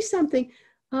 I see something.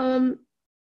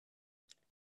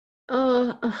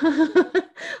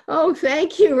 Oh,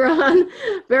 thank you, Ron,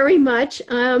 very much.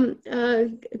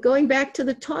 Going back to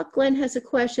the talk, Glenn has a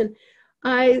question.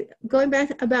 Going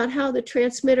back about how the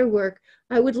transmitter work,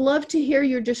 I would love to hear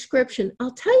your description.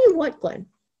 I'll tell you what, Glenn,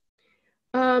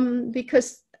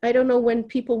 because I don't know when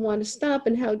people want to stop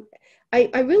and how,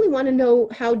 I really want to know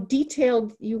how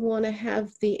detailed you want to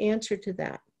have the answer to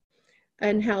that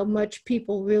and how much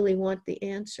people really want the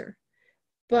answer.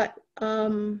 But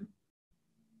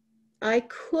I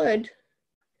could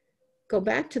go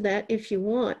back to that if you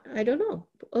want. I don't know.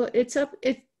 It's up.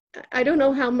 I don't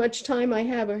know how much time I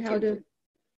have or how to.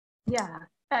 Yeah.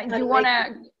 Do you want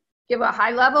to give a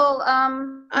high level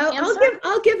answer?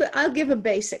 I'll give a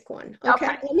basic one.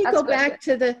 Okay. Let me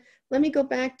go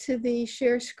back to the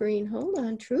share screen. Hold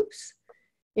on, troops.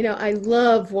 You know, I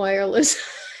love wireless.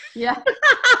 Yeah.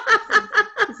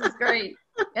 This is great.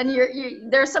 And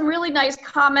there's some really nice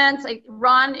comments. Like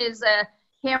Ron is a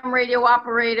ham radio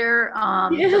operator.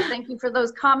 So thank you for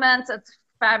those comments. That's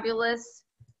fabulous.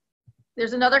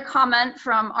 There's another comment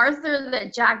from Arthur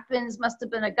that Jack Binns must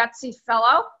have been a gutsy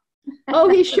fellow. Oh,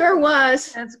 he sure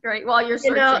was. That's great. While you're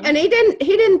searching. You know, and he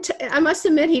didn't, I must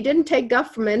admit, he didn't take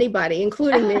guff from anybody,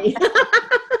 including me.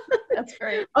 That's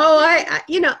great. Oh,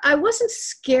 you know, I wasn't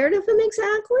scared of him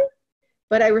exactly,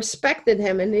 but I respected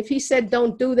him. And if he said,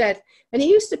 don't do that, and he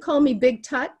used to call me Big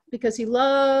Tut because he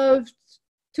loved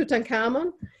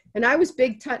Tutankhamun, and I was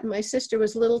Big Tut and my sister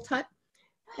was Little Tut.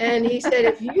 And he said,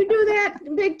 if you do that,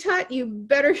 Big Tut, you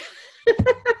better.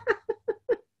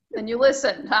 And you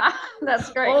listened, huh?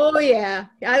 That's great. Oh, yeah.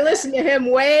 I listened to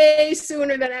him way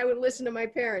sooner than I would listen to my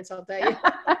parents, I'll tell you.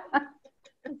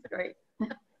 That's great.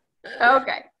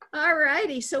 Okay. All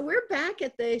righty. So we're back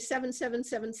at the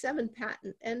 7777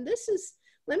 patent. And this is,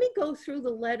 let me go through the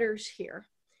letters here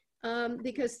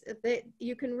because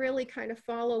you can really kind of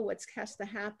follow what has to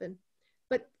happen.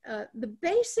 But the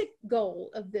basic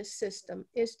goal of this system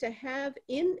is to have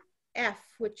in F,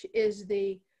 which is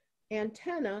the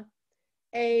antenna,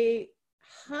 a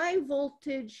high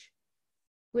voltage,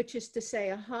 which is to say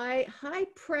a high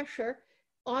pressure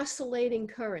oscillating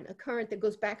current, a current that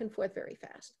goes back and forth very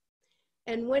fast.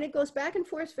 And when it goes back and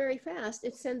forth very fast,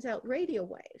 it sends out radio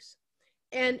waves.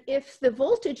 And if the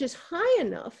voltage is high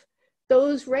enough,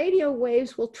 those radio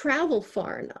waves will travel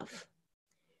far enough.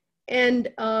 And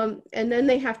then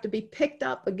they have to be picked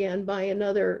up again by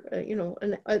another, you know,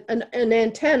 an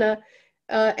antenna.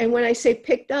 And when I say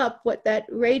picked up, what that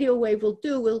radio wave will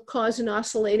do will cause an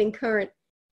oscillating current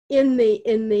in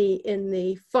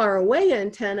the far away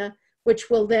antenna, which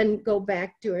will then go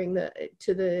back to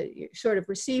the sort of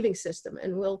receiving system.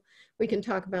 And we can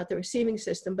talk about the receiving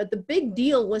system. But the big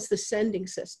deal was the sending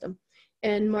system.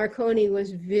 And Marconi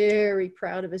was very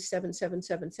proud of his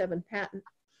 7777 patent.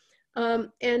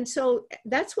 And so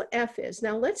that's what F is.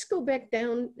 Now let's go back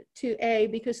down to A,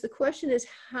 because the question is,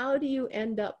 how do you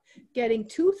end up getting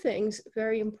two things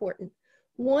very important?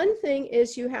 One thing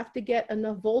is you have to get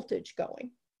enough voltage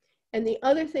going. And the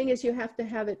other thing is you have to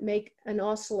have it make an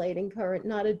oscillating current,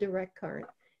 not a direct current.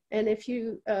 And if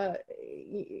you,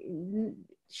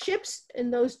 ships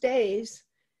in those days,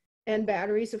 and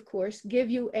batteries, of course,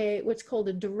 give you what's called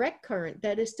a direct current.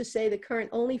 That is to say, the current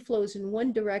only flows in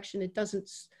one direction. It doesn't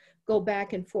go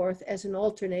back and forth as an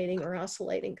alternating or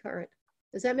oscillating current.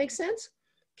 Does that make sense?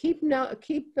 Keep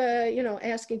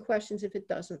asking questions if it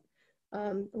doesn't.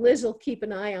 Liz will keep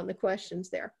an eye on the questions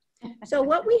there. So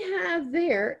what we have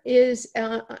there is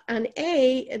an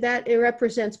A that it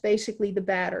represents basically the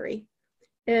battery.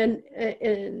 And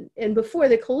before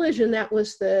the collision, that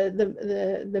was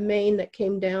the main that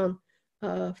came down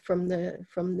from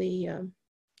the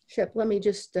ship. Let me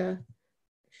just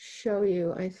show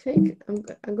you. I think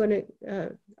I'm going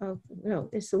to. No,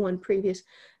 it's the one previous.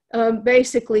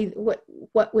 Basically,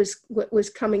 what was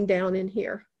coming down in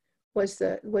here was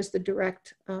the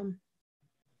direct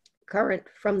current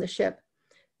from the ship.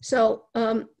 So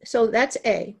that's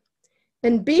A.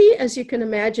 And B, as you can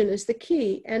imagine, is the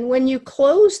key. And when you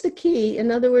close the key, in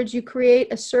other words, you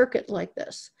create a circuit like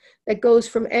this that goes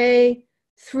from A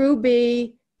through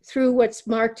B through what's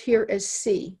marked here as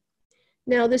C.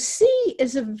 Now, the C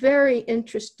is a very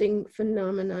interesting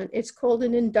phenomenon. It's called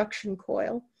an induction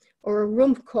coil or a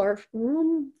oh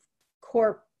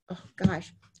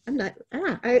gosh,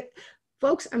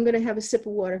 folks, I'm going to have a sip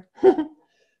of water.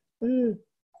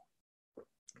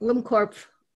 Ruhmkorff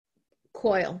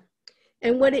coil.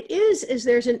 And what it is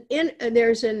there's an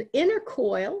inner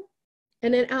coil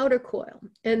and an outer coil.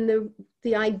 And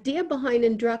the idea behind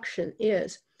induction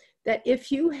is that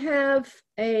if you have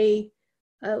a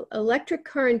electric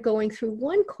current going through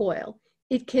one coil,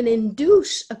 it can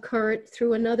induce a current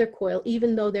through another coil,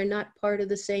 even though they're not part of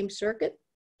the same circuit,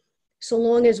 so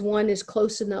long as one is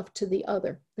close enough to the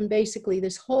other. And basically,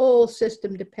 this whole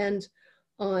system depends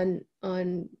on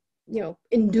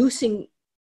inducing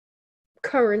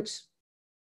currents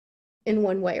in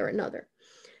one way or another.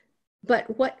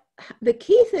 But what the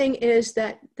key thing is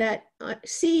that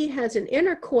C has an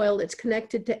inner coil that's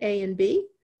connected to A and B,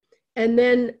 and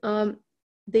then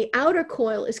the outer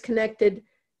coil is connected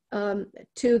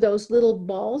to those little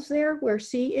balls there where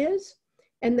C is,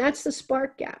 and that's the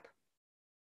spark gap.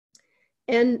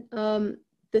 And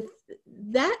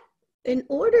in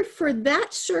order for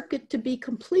that circuit to be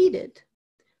completed,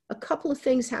 a couple of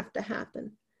things have to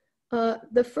happen.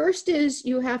 The first is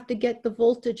you have to get the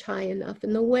voltage high enough.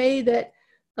 And the way that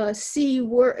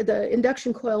the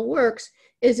induction coil works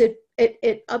is it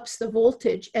ups the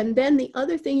voltage. And then the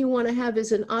other thing you want to have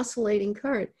is an oscillating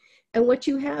current. And what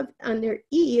you have under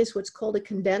E is what's called a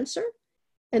condenser.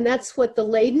 And that's what the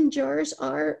Leyden jars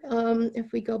are.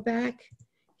 If we go back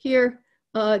here,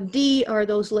 D are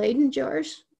those Leyden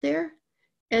jars there.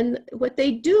 And what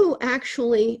they do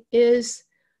actually is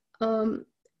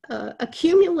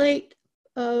accumulate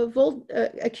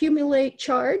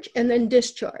charge and then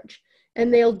discharge.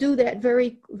 And they'll do that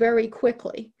very, very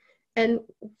quickly. And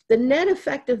the net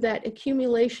effect of that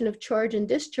accumulation of charge and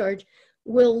discharge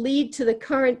will lead to the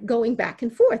current going back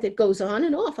and forth. It goes on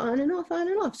and off, on and off, on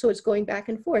and off. So it's going back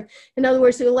and forth. In other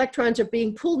words, the electrons are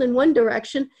being pulled in one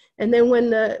direction, and then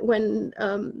when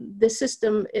the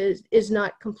system is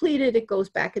not completed, it goes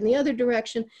back in the other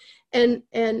direction. And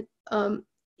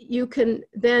you can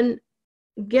then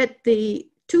get the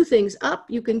two things up.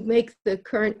 You can make the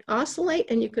current oscillate,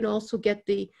 and you can also get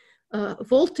the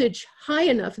voltage high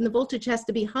enough, and the voltage has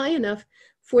to be high enough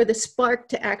for the spark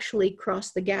to actually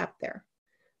cross the gap there.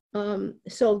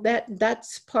 So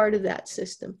that's part of that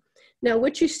system. Now,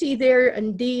 what you see there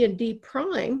in D and D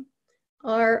prime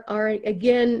are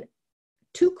again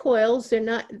two coils.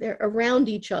 They're around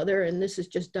each other, and this is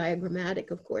just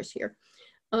diagrammatic, of course, here.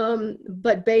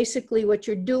 But basically what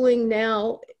you're doing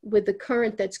now with the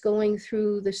current that's going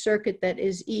through the circuit that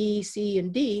is E, C,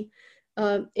 and D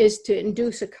is to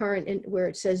induce a current where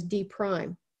it says D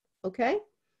prime, okay?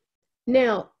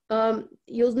 Now,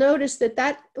 you'll notice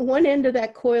that one end of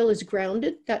that coil is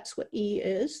grounded. That's what E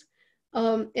is.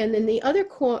 And then the other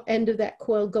end of that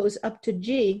coil goes up to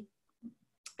G.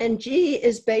 And G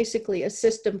is basically a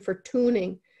system for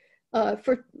tuning,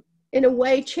 in a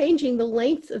way, changing the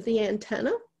length of the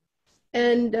antenna,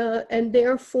 and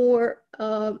therefore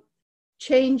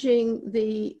changing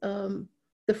the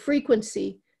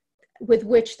frequency with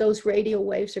which those radio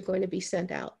waves are going to be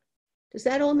sent out. Does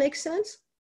that all make sense?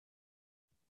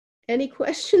 Any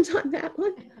questions on that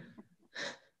one?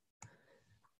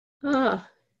 Ah,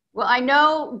 Well, I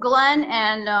know Glenn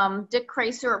and Dick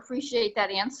Cracer appreciate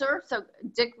that answer. So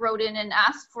Dick wrote in and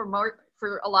asked for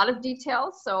a lot of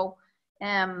details. So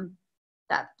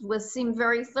that seemed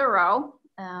very thorough.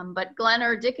 But Glenn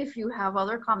or Dick, if you have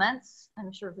other comments,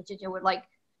 I'm sure Virginia would like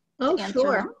to answer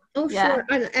sure. them. Oh, Yeah.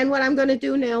 sure. And what I'm going to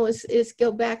do now is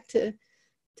go back to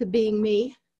being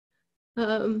me.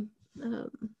 Hold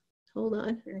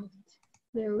on.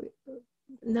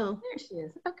 No. There she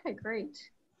is. Okay, great.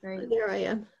 Great. There I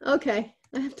am. Okay.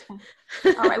 I have to.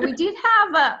 All right. We did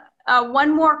have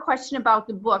one more question about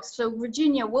the books. So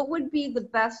Virginia, what would be the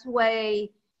best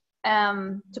way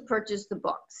to purchase the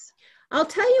books? I'll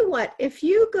tell you what. If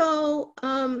you go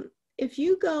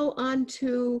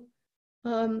onto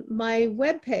my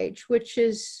webpage, which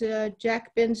is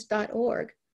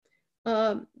jackbins.org,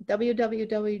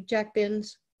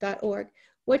 www.jackbins.org.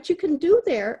 What you can do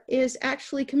there is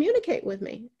actually communicate with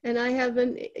me. And I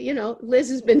haven't, Liz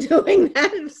has been doing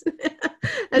that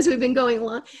as we've been going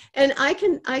along. And I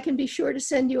can be sure to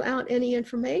send you out any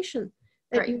information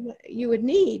that you would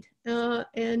need.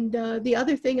 And the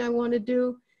other thing I want to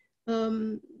do,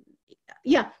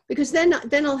 because then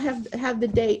I'll have the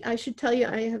date. I should tell you,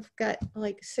 I have got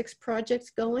like 6 projects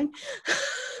going.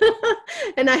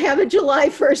 And I have a July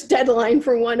 1st deadline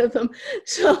for one of them.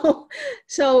 So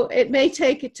it may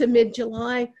take it to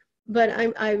mid-July, but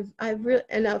I've really,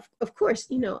 and of course,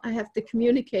 I have to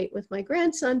communicate with my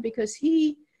grandson because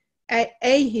he's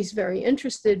very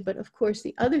interested, but of course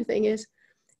the other thing is,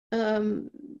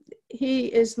 he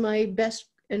is my best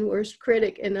and worst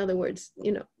critic. In other words,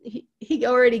 he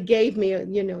already gave me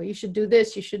you should do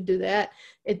this, you should do that.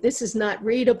 This is not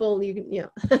readable.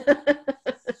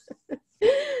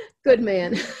 Good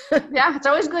man. Yeah, it's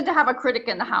always good to have a critic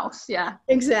in the house. Yeah.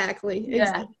 Exactly.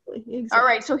 Yeah. Exactly. All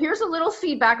right. So here's a little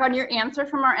feedback on your answer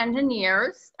from our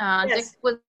engineers. Yes. Dick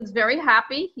was very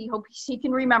happy. He hopes he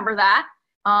can remember that.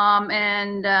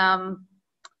 I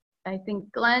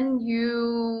think Glenn,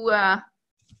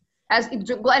 as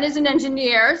Glenn is an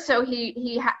engineer, so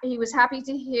he was happy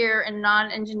to hear a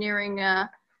non-engineering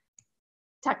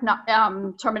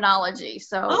terminology.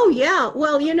 So. Oh yeah.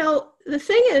 Well, the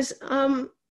thing is,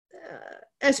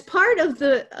 as part of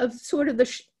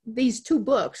these 2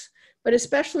 books, but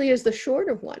especially as the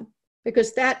shorter one,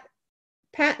 because that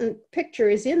patent picture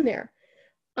is in there,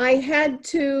 I had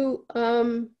to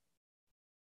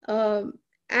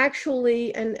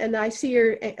actually, and I see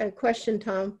your question,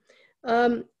 Tom.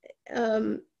 What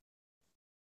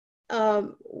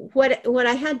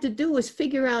I had to do was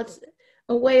figure out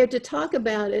a way to talk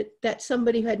about it that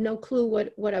somebody had no clue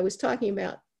what I was talking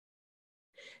about.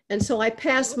 And so I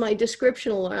passed my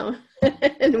description along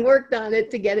and worked on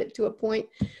it to get it to a point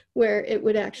where it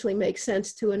would actually make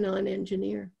sense to a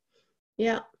non-engineer.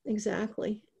 Yeah,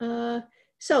 exactly.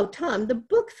 So Tom, the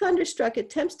book Thunderstruck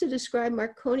attempts to describe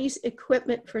Marconi's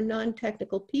equipment for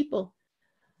non-technical people.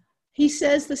 He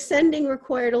says the sending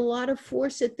required a lot of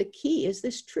force at the key. Is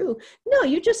this true? No,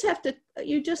 you just have to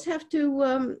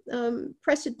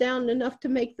press it down enough to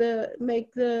make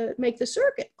the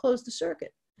circuit, close the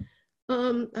circuit.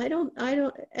 And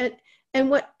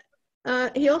what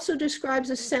he also describes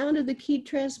the sound of the key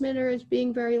transmitter as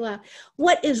being very loud.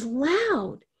 What is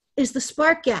loud is the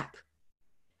spark gap.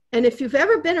 And if you've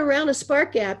ever been around a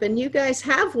spark gap, and you guys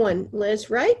have one, Liz,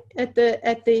 right? At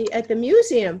the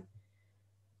museum.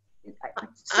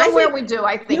 Somewhere we do,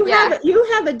 I think. You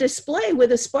have a display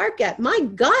with a spark gap. My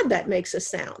God, that makes a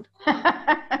sound.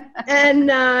 and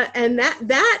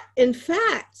that in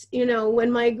fact,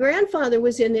 when my grandfather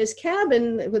was in his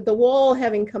cabin with the wall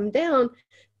having come down,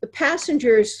 the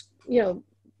passengers,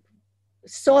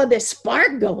 saw this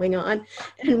spark going on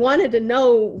and wanted to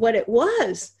know what it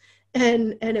was.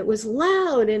 And it was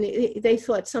loud, and they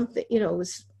thought something, it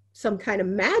was some kind of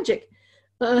magic,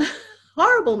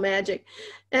 horrible magic.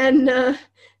 And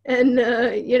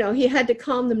he had to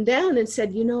calm them down and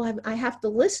said, I have to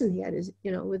listen. He had his,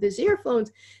 with his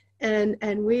earphones,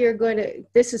 and we are going to,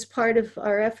 this is part of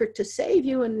our effort to save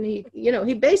you. And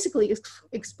he basically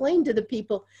explained to the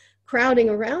people crowding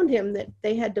around him that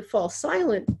they had to fall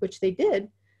silent, which they did,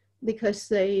 because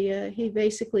he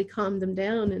basically calmed them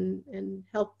down and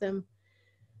helped them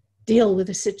deal with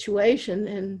the situation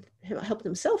and helped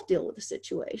himself deal with the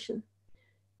situation.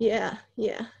 Yeah.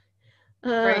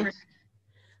 Great.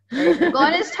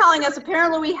 Glenn is telling us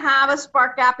apparently we have a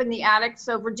spark gap in the attic,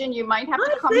 so Virginia, you might have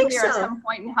to come here at some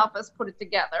point and help us put it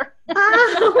together.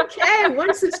 Okay,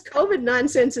 once this COVID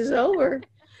nonsense is over.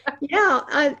 Yeah,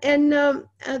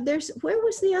 there's, where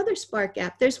was the other spark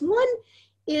gap? There's one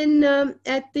in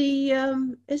at the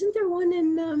isn't there one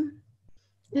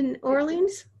in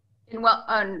Orleans?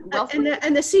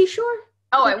 And the seashore?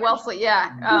 Oh, at Wellesley,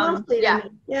 yeah. Wellesley, Yeah. I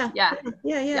mean. Yeah. Yeah.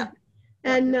 Yeah.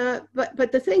 And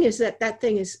but the thing is that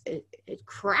thing is it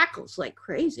crackles like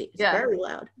crazy. It's very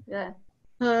loud. Yeah.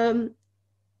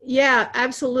 Yeah,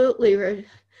 absolutely.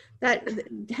 That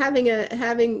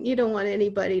having you don't want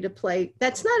anybody to play.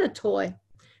 That's not a toy.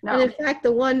 No. And in fact,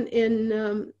 the one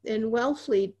in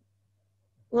Wellfleet,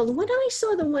 well, when I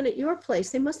saw the one at your place,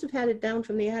 they must have had it down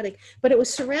from the attic, but it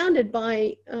was surrounded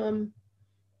by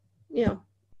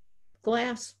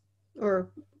glass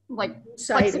or like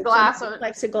plexiglass or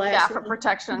plexiglass. Yeah, for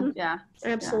protection. Mm-hmm. Yeah.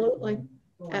 Absolutely.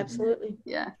 Absolutely.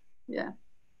 Yeah.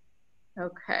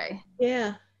 Okay.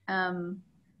 Yeah.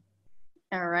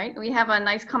 All right. We have a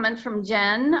nice comment from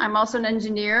Jen. I'm also an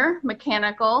engineer,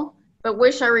 mechanical, but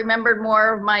wish I remembered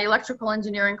more of my electrical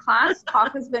engineering class.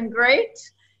 Talk has been great.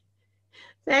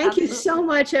 Thank you so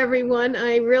much, everyone.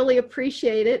 I really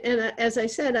appreciate it. And as I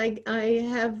said, I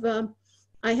have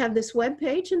this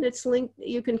webpage, and it's linked.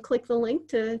 You can click the link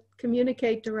to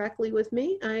communicate directly with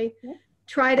me. I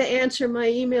try to answer my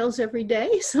emails every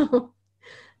day, so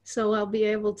I'll be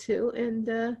able to.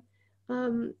 And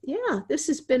yeah, this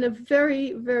has been a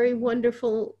very, very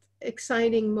wonderful,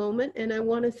 exciting moment. And I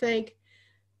want to thank,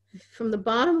 from the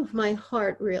bottom of my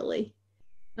heart, really,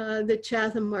 the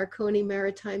Chatham Marconi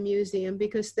Maritime Museum,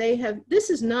 because this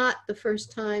is not the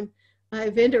first time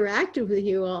I've interacted with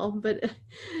you all, but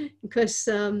because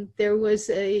there was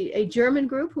a German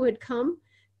group who had come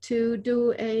to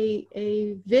do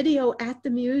a video at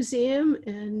the museum,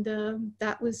 and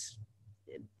that was,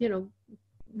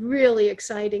 really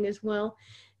exciting as well.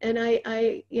 And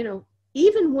I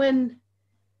even when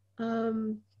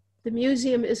the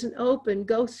museum isn't open,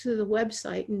 go to the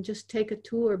website and just take a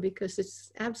tour, because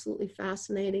it's absolutely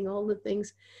fascinating, all the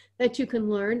things that you can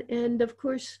learn. And of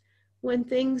course, when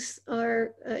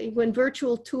when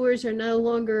virtual tours are no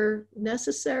longer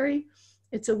necessary,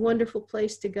 it's a wonderful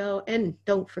place to go. And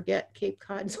don't forget, Cape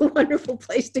Cod's a wonderful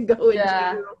place to go in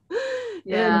general.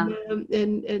 Yeah.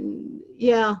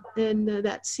 And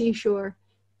that seashore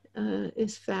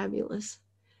is fabulous.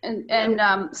 And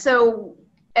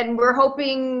we're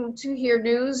hoping to hear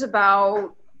news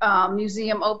about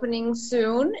museum opening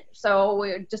soon. So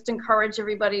we just encourage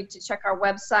everybody to check our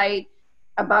website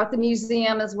about the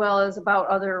museum, as well as about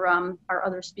our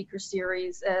other speaker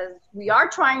series, as we are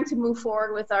trying to move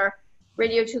forward with our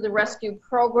Radio to the Rescue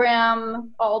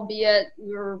program, albeit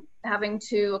we're having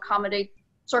to accommodate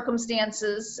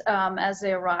circumstances as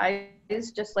they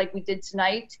arise, just like we did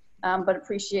tonight. But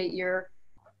appreciate your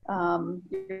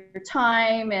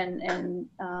time and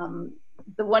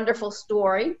the wonderful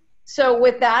story. So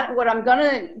with that, what I'm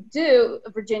gonna do,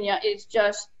 Virginia, is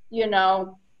just,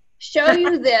 show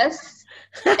you this,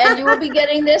 and you will be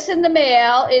getting this in the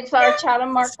mail. It's our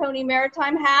Chatham Marconi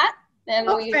Maritime hat, and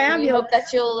we hope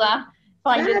that you'll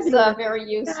find it very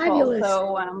useful. Fabulous.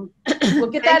 So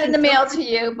we'll get that in the mail to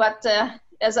you, but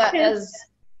as a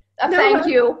thank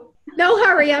you. No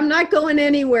hurry, I'm not going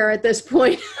anywhere at this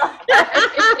point.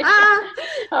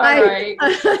 All right.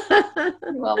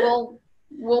 Well,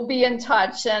 we'll be in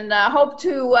touch, and hope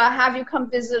to have you come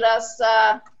visit us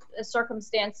as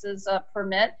circumstances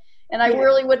permit. And I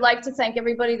really would like to thank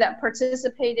everybody that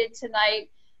participated tonight.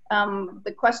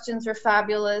 The questions are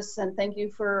fabulous, and thank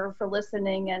you for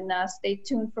listening, and stay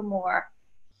tuned for more.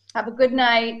 Have a good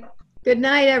night. Good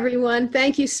night, everyone.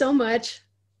 Thank you so much.